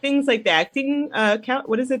 okay, like things like the acting,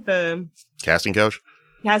 what is it? The casting couch?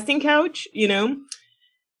 Casting couch,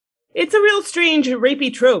 it's a real strange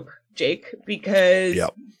rapey trope, Jake, because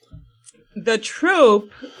the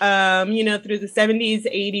trope, through the 70s,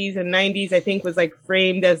 80s, and 90s, I think was like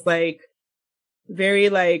framed as like very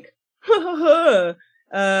like,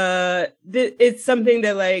 it's something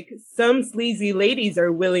that like some sleazy ladies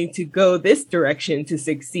are willing to go this direction to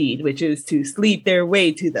succeed, which is to sleep their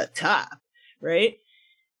way to the top, right?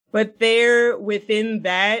 But they're within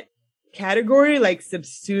that category, like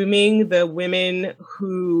subsuming the women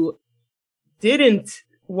who didn't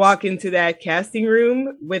walk into that casting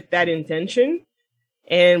room with that intention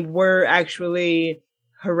and were actually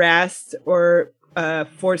harassed or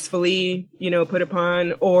forcefully, put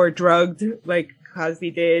upon or drugged like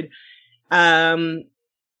Cosby did, and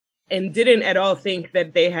didn't at all think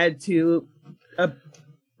that they had to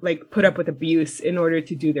put up with abuse in order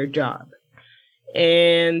to do their job.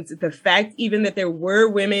 And the fact even that there were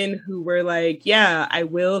women who were like, yeah, I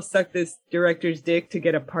will suck this director's dick to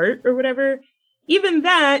get a part or whatever, even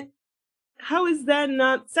that, how is that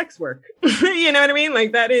not sex work? You know what I mean?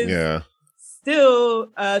 Like that is still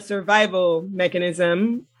a survival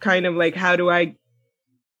mechanism, kind of like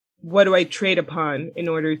what do I trade upon in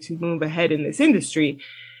order to move ahead in this industry?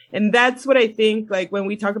 And that's what I think, like when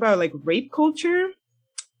we talk about like rape culture,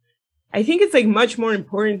 I think it's like much more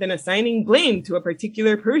important than assigning blame to a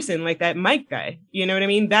particular person, like that Mike guy. You know what I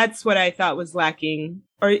mean? That's what I thought was lacking.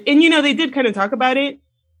 And they did kind of talk about it,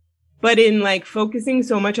 but in like focusing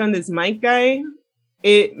so much on this Mike guy,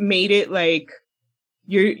 it made it like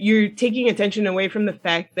you're taking attention away from the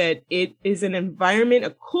fact that it is an environment,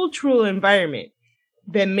 a cultural environment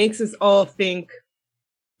that makes us all think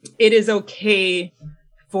it is okay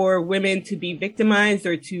for women to be victimized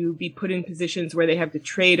or to be put in positions where they have to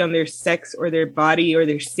trade on their sex or their body or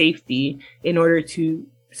their safety in order to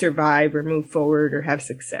survive or move forward or have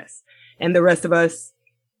success. And the rest of us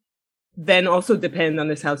then also depend on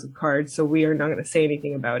this house of cards, so we are not going to say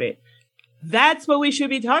anything about it. That's what we should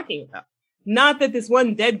be talking about. Not that this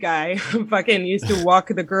one dead guy fucking used to walk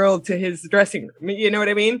the girl to his dressing room. You know what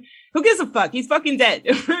I mean? Who gives a fuck? He's fucking dead.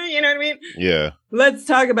 You know what I mean? Yeah. Let's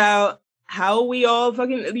talk about how we all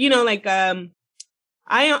fucking,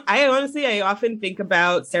 I honestly, I often think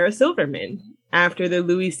about Sarah Silverman after the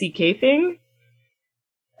Louis C.K. thing.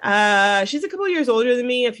 She's a couple years older than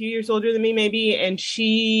me, a few years older than me, maybe. And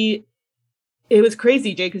it was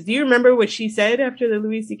crazy, Jay, because do you remember what she said after the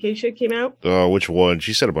Louis C.K. shit came out? Oh, which one?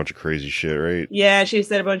 She said a bunch of crazy shit, right? Yeah, she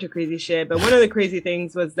said a bunch of crazy shit. But one of the crazy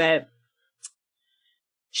things was that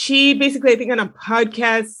she basically, I think on a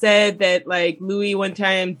podcast said that like Louis one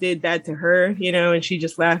time did that to her, and she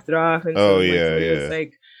just laughed it off. And so it was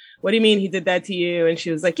like, what do you mean he did that to you? And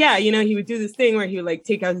she was like, yeah, he would do this thing where he would like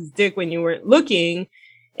take out his dick when you weren't looking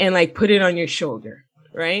and like put it on your shoulder.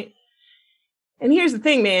 Right. And here's the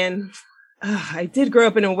thing, man. I did grow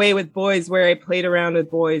up in a way with boys where I played around with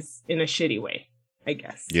boys in a shitty way, I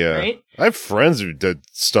guess. Yeah. Right? I have friends who did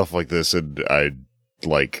stuff like this and I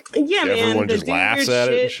like, everyone just laughs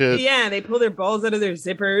at it and shit. Yeah, they pull their balls out of their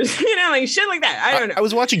zippers, like shit like that. I don't know. I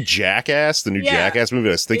was watching Jackass, the new Jackass movie.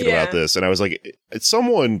 I was thinking about this and I was like,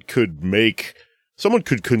 someone could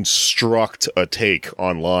construct a take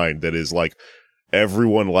online that is like,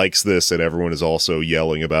 everyone likes this and everyone is also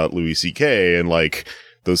yelling about Louis C.K. and like,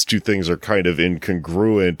 those two things are kind of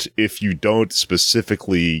incongruent if you don't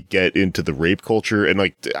specifically get into the rape culture. And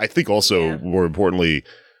like, I think also more importantly,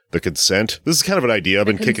 the consent. This is kind of an idea I've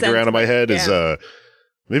been kicking around in my head is,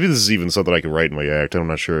 maybe this is even something I can write in my act. I'm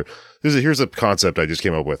not sure. Here's a concept I just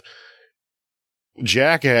came up with.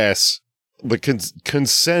 Jackass, the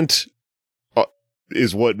consent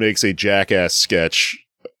is what makes a Jackass sketch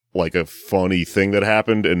like a funny thing that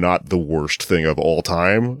happened and not the worst thing of all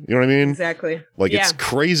time. You know what I mean? Exactly. Like it's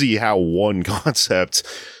crazy how one concept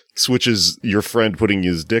switches your friend putting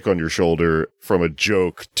his dick on your shoulder from a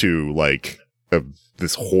joke to like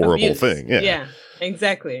this horrible abuse. Thing. Yeah,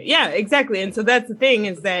 exactly. Yeah, exactly. And so that's the thing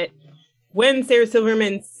is that when Sarah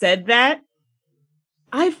Silverman said that,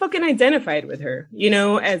 I fucking identified with her,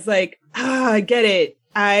 as like, I get it.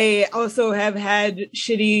 I also have had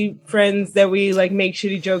shitty friends that we like make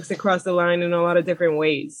shitty jokes that cross the line in a lot of different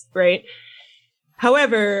ways, right?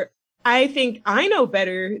 However, I think I know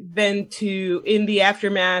better than to, in the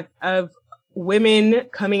aftermath of women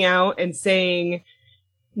coming out and saying,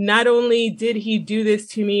 not only did he do this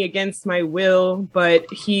to me against my will, but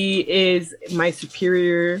he is my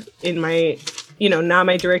superior in my, not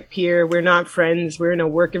my direct peer. We're not friends. We're in a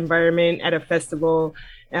work environment at a festival.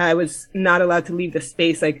 I was not allowed to leave the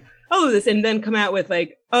space, like all of this, and then come out with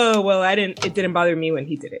like, oh, well, it didn't bother me when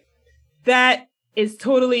he did it. That is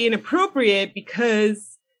totally inappropriate,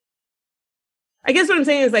 because I guess what I'm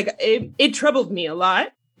saying is like, it troubled me a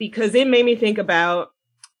lot, because it made me think about,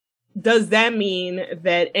 does that mean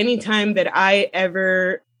that anytime that I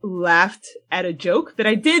ever laughed at a joke that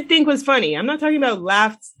I did think was funny, I'm not talking about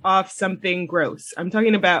laughed off something gross. I'm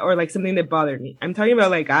talking about, or like something that bothered me. I'm talking about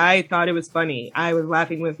like, I thought it was funny. I was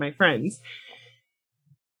laughing with my friends.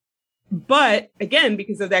 But again,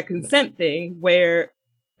 because of that consent thing, where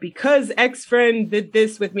because ex-friend did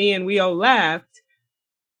this with me and we all laughed,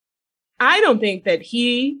 I don't think that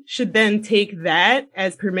he should then take that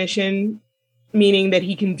as permission, meaning that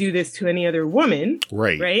he can do this to any other woman.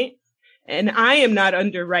 Right. And I am not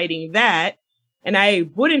underwriting that. And I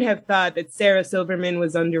wouldn't have thought that Sarah Silverman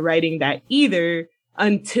was underwriting that either,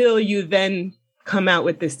 until you then come out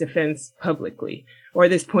with this defense publicly, or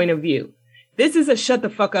this point of view. This is a shut the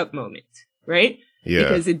fuck up moment, right? Yeah.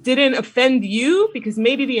 Because it didn't offend you, because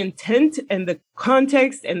maybe the intent and the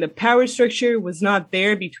context and the power structure was not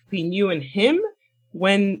there between you and him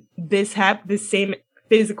when this same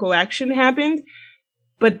physical action happened,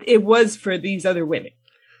 but it was for these other women.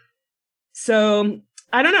 So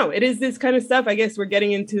I don't know. It is this kind of stuff. I guess we're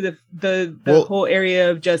getting into the whole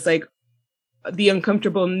area of just like the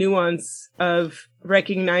uncomfortable nuance of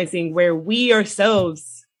recognizing where we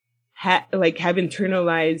ourselves have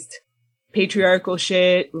internalized patriarchal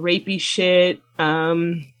shit, rapey shit.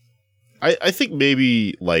 I think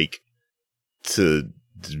maybe like to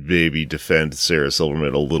maybe defend Sarah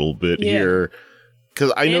Silverman a little bit here.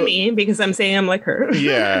 Because I know me, because I'm saying I'm like her.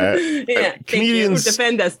 Yeah. Yeah. Comedians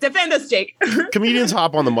defend us, Jake. Comedians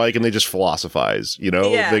hop on the mic and they just philosophize,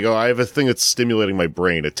 Yeah. They go, I have a thing that's stimulating my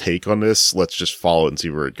brain, a take on this. Let's just follow it and see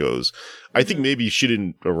where it goes. I think maybe she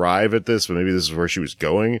didn't arrive at this, but maybe this is where she was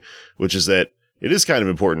going, which is that it is kind of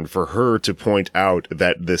important for her to point out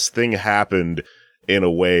that this thing happened in a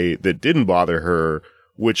way that didn't bother her,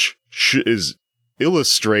 which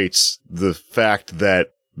illustrates the fact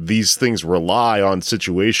that these things rely on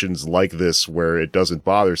situations like this where it doesn't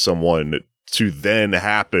bother someone to then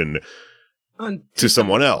happen to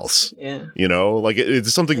someone else. Yeah. Like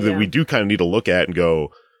it's something that we do kind of need to look at and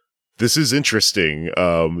go, this is interesting.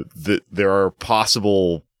 That there are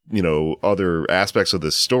possible, other aspects of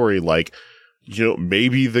this story. Like,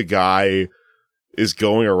 maybe the guy is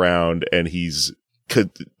going around and he's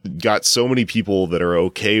got so many people that are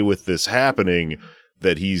okay with this happening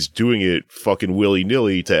that he's doing it fucking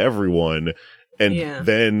willy-nilly to everyone. And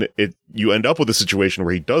then you end up with a situation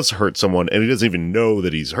where he does hurt someone and he doesn't even know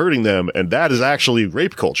that he's hurting them. And that is actually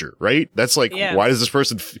rape culture, right? That's like, why does this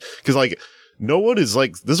person, cause like no one is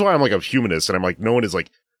like, this is why I'm like a humanist. And I'm like, no one is like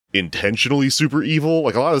intentionally super evil.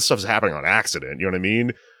 Like a lot of this stuff is happening on accident. You know what I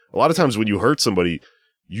mean? A lot of times when you hurt somebody,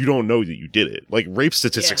 you don't know that you did it. Like rape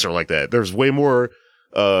statistics are like that. There's way more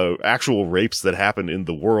actual rapes that happen in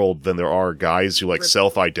the world than there are guys who like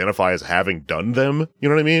self-identify as having done them. You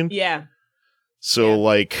know what I mean? Yeah. So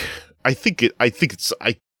like, I think that's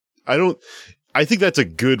a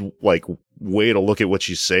good like way to look at what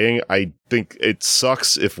she's saying. I think it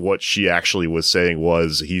sucks if what she actually was saying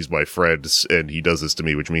was he's my friend and he does this to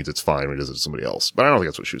me, which means it's fine when he does it to somebody else. But I don't think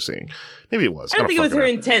that's what she was saying. Maybe it was. I don't think it was her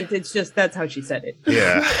intent. It's just that's how she said it.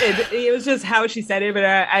 Yeah. it was just how she said it, but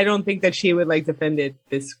I don't think that she would like defend it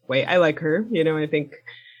this way. I like her. I think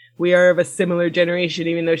we are of a similar generation,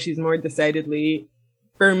 even though she's more decidedly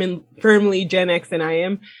firmly Gen X than I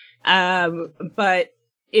am. But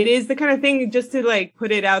it is the kind of thing just to like put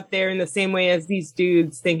it out there in the same way as these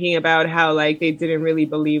dudes thinking about how like they didn't really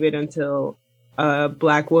believe it until a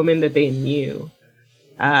Black woman that they knew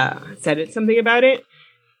said something about it.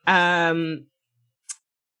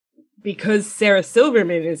 Because Sarah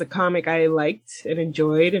Silverman is a comic I liked and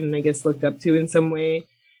enjoyed and I guess looked up to in some way,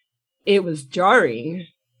 it was jarring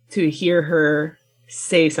to hear her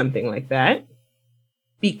say something like that,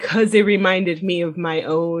 because it reminded me of my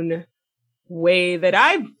own way that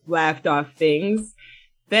I've laughed off things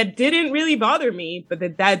that didn't really bother me, but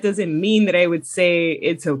that doesn't mean that I would say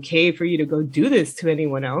it's okay for you to go do this to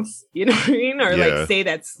anyone else. You know what I mean? Or like say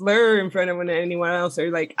that slur in front of anyone else,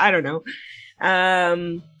 or like, I don't know.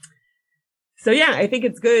 So yeah, I think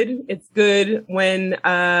it's good. It's good when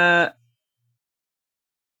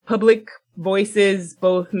public voices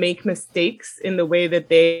both make mistakes in the way that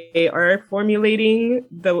they are formulating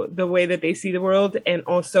the way that they see the world, and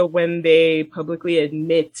also when they publicly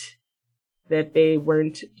admit that they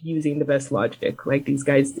weren't using the best logic, like these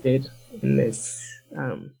guys did in this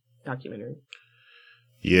documentary.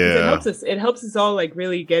 Yeah, it helps us all like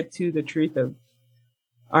really get to the truth of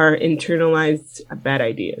our internalized bad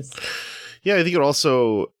ideas. Yeah, I think it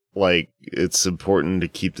also, like, it's important to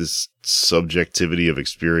keep this subjectivity of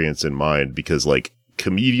experience in mind, because, like,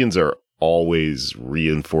 comedians are always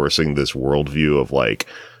reinforcing this worldview of, like,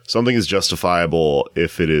 something is justifiable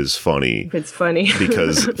if it is funny. If it's funny.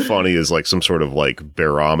 Because funny is, like, some sort of, like,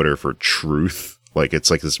 barometer for truth. Like,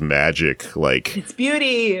 it's like this magic, like... It's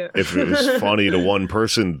beauty! If it was funny to one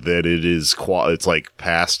person, that it is... it's, like,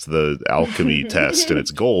 past the alchemy test, and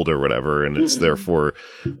it's gold or whatever, and it's therefore...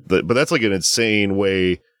 but that's, like, an insane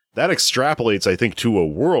way... That extrapolates, I think, to a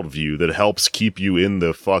worldview that helps keep you in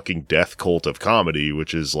the fucking death cult of comedy,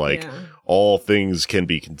 which is, like, all things can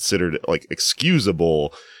be considered, like,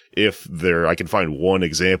 excusable if I can find one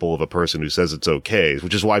example of a person who says it's okay,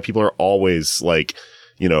 which is why people are always, like...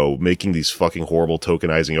 you know, making these fucking horrible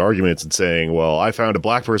tokenizing arguments and saying, well, I found a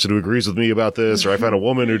black person who agrees with me about this, or I found a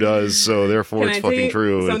woman who does, so therefore it's fucking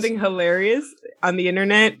true. Something hilarious on the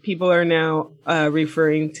internet, people are now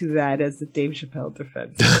referring to that as the Dave Chappelle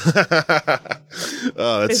defense.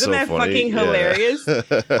 Oh, that's Isn't so that funny. fucking hilarious?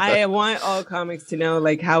 I want all comics to know,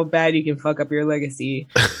 like, how bad you can fuck up your legacy,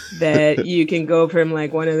 that you can go from,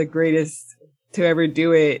 like, one of the greatest to ever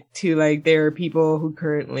do it to, like, there are people who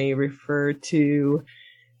currently refer to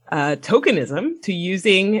tokenism, to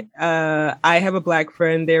using I have a black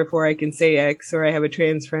friend, therefore I can say X, or I have a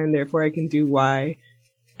trans friend, therefore I can do Y,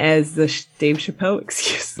 as the Dave Chappelle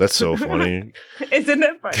excuse. That's so funny. Isn't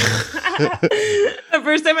that funny? The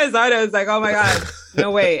first time I saw it, I was like, oh my God,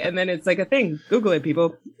 no way. And then it's like a thing. Google it,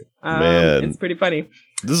 people. Man. It's pretty funny.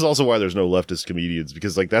 This is also why there's no leftist comedians,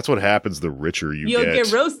 because, like, that's what happens the richer You'll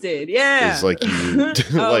get roasted, yeah. It's like you...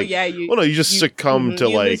 oh, like, yeah. you just succumb to,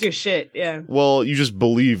 you like... lose your shit, yeah. Well, you just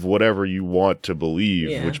believe whatever you want to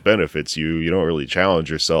believe, which benefits you. You don't really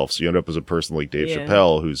challenge yourself, so you end up as a person like Dave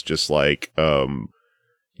Chappelle, who's just like,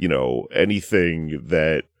 you know, anything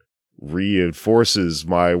that reinforces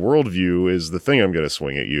my worldview is the thing I'm going to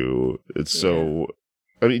swing at you. It's so...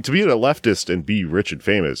 I mean, to be a leftist and be rich and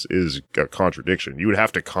famous is a contradiction. You would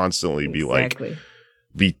have to constantly be like,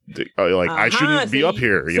 I shouldn't be up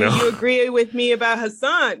here, you know? You agree with me about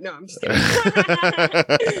Hassan? No, I'm just kidding.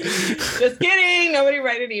 Just kidding. Nobody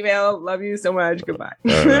write an email. Love you so much. Goodbye.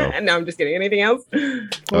 And no, I'm just kidding. Anything else?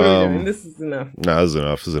 What are we doing? This is enough. No, this is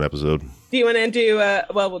enough. This is an episode. Do you want to do,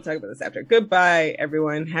 well, we'll talk about this after. Goodbye,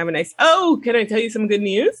 everyone. Have a nice, can I tell you some good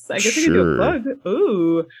news? I guess I can do a plug.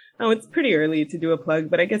 Ooh. Oh, it's pretty early to do a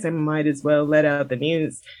plug, but I guess I might as well let out the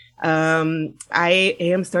news. I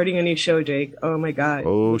am starting a new show, Jake. Oh my God.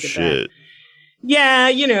 Oh shit. Yeah,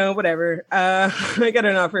 you know, whatever. I got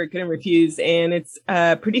an offer I couldn't refuse, and it's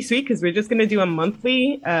pretty sweet because we're just going to do a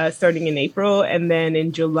monthly starting in April, and then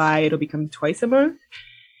in July it'll become twice a month.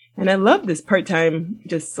 And I love this part-time,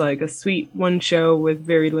 just like a sweet one show with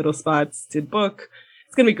very little spots to book.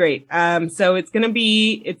 It's going to be great. So it's going to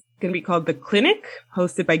be called The Clinic,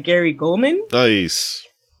 hosted by Gary Goldman. Nice.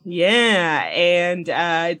 Yeah, and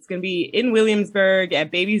it's going to be in Williamsburg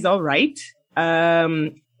at Baby's All Right.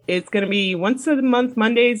 It's going to be once a month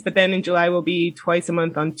Mondays, but then in July will be twice a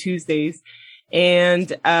month on Tuesdays.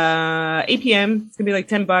 And 8 p.m. It's going to be like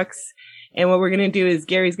 $10. And what we're going to do is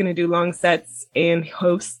Gary's going to do long sets and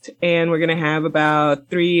host, and we're going to have about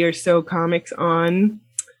 3 or so comics on,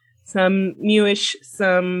 some newish,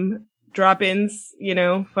 some drop-ins, you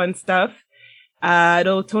know, fun stuff.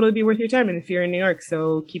 It'll totally be worth your time if you're in New York,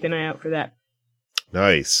 so keep an eye out for that.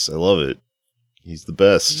 Nice. I love it. He's the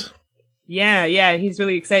best. Yeah, he's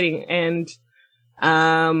really exciting. And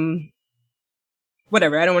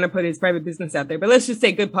whatever, I don't want to put his private business out there, but let's just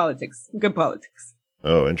say good politics. Good politics.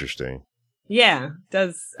 Oh, interesting. Yeah,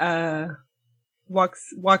 does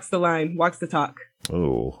walks the line, walks the talk.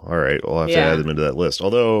 Oh, all right. We'll have to add them into that list.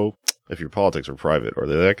 Although, if your politics are private, are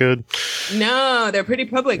they that good? No, they're pretty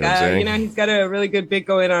public. You know, he's got a really good bit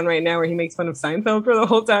going on right now where he makes fun of Seinfeld for the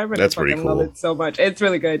whole time. And that's I pretty cool. love it so much. It's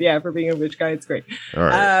really good. Yeah, for being a rich guy, it's great. All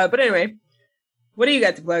right. But anyway, what do you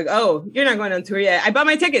got to plug? Oh, you're not going on tour yet. I bought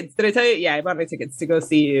my tickets. Did I tell you? Yeah, I bought my tickets to go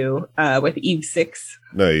see you with Eve 6.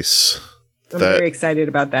 Nice. I'm very excited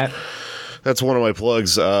about that. That's one of my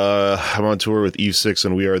plugs. I'm on tour with Eve 6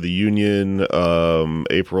 and We Are the Union,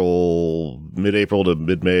 mid-April to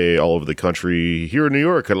mid-May, all over the country. Here in New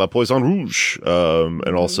York at La Poisson Rouge,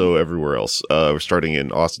 and also everywhere else. We're starting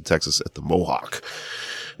in Austin, Texas at the Mohawk.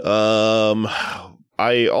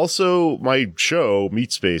 My show,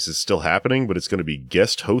 Meat Space, is still happening, but it's going to be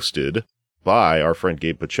guest hosted by our friend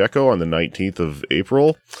Gabe Pacheco on the 19th of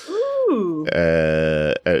April. Ooh.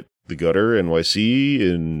 At the Gutter NYC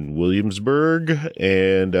in Williamsburg.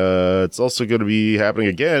 And it's also going to be happening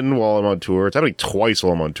again while I'm on tour. It's happening twice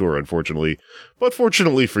while I'm on tour, unfortunately. But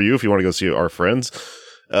fortunately for you, if you want to go see our friends,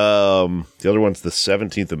 the other one's the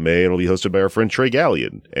 17th of May. It'll be hosted by our friend Trey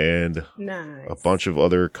Gallion. And Nice. a bunch of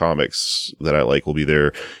other comics that I like will be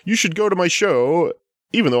there. You should go to my show,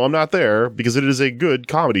 even though I'm not there, because it is a good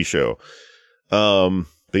comedy show.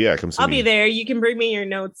 But yeah, come see I'll me. be there. You can bring me your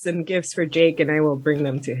notes and gifts for Jake, and I will bring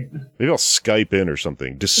them to him. Maybe I'll Skype in or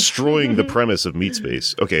something, destroying the premise of Meat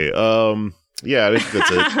Space. Okay, yeah, I think that's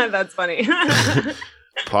it. That's funny.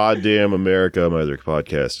 Pod Damn America, my other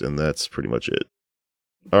podcast, and that's pretty much it.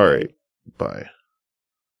 All right, bye.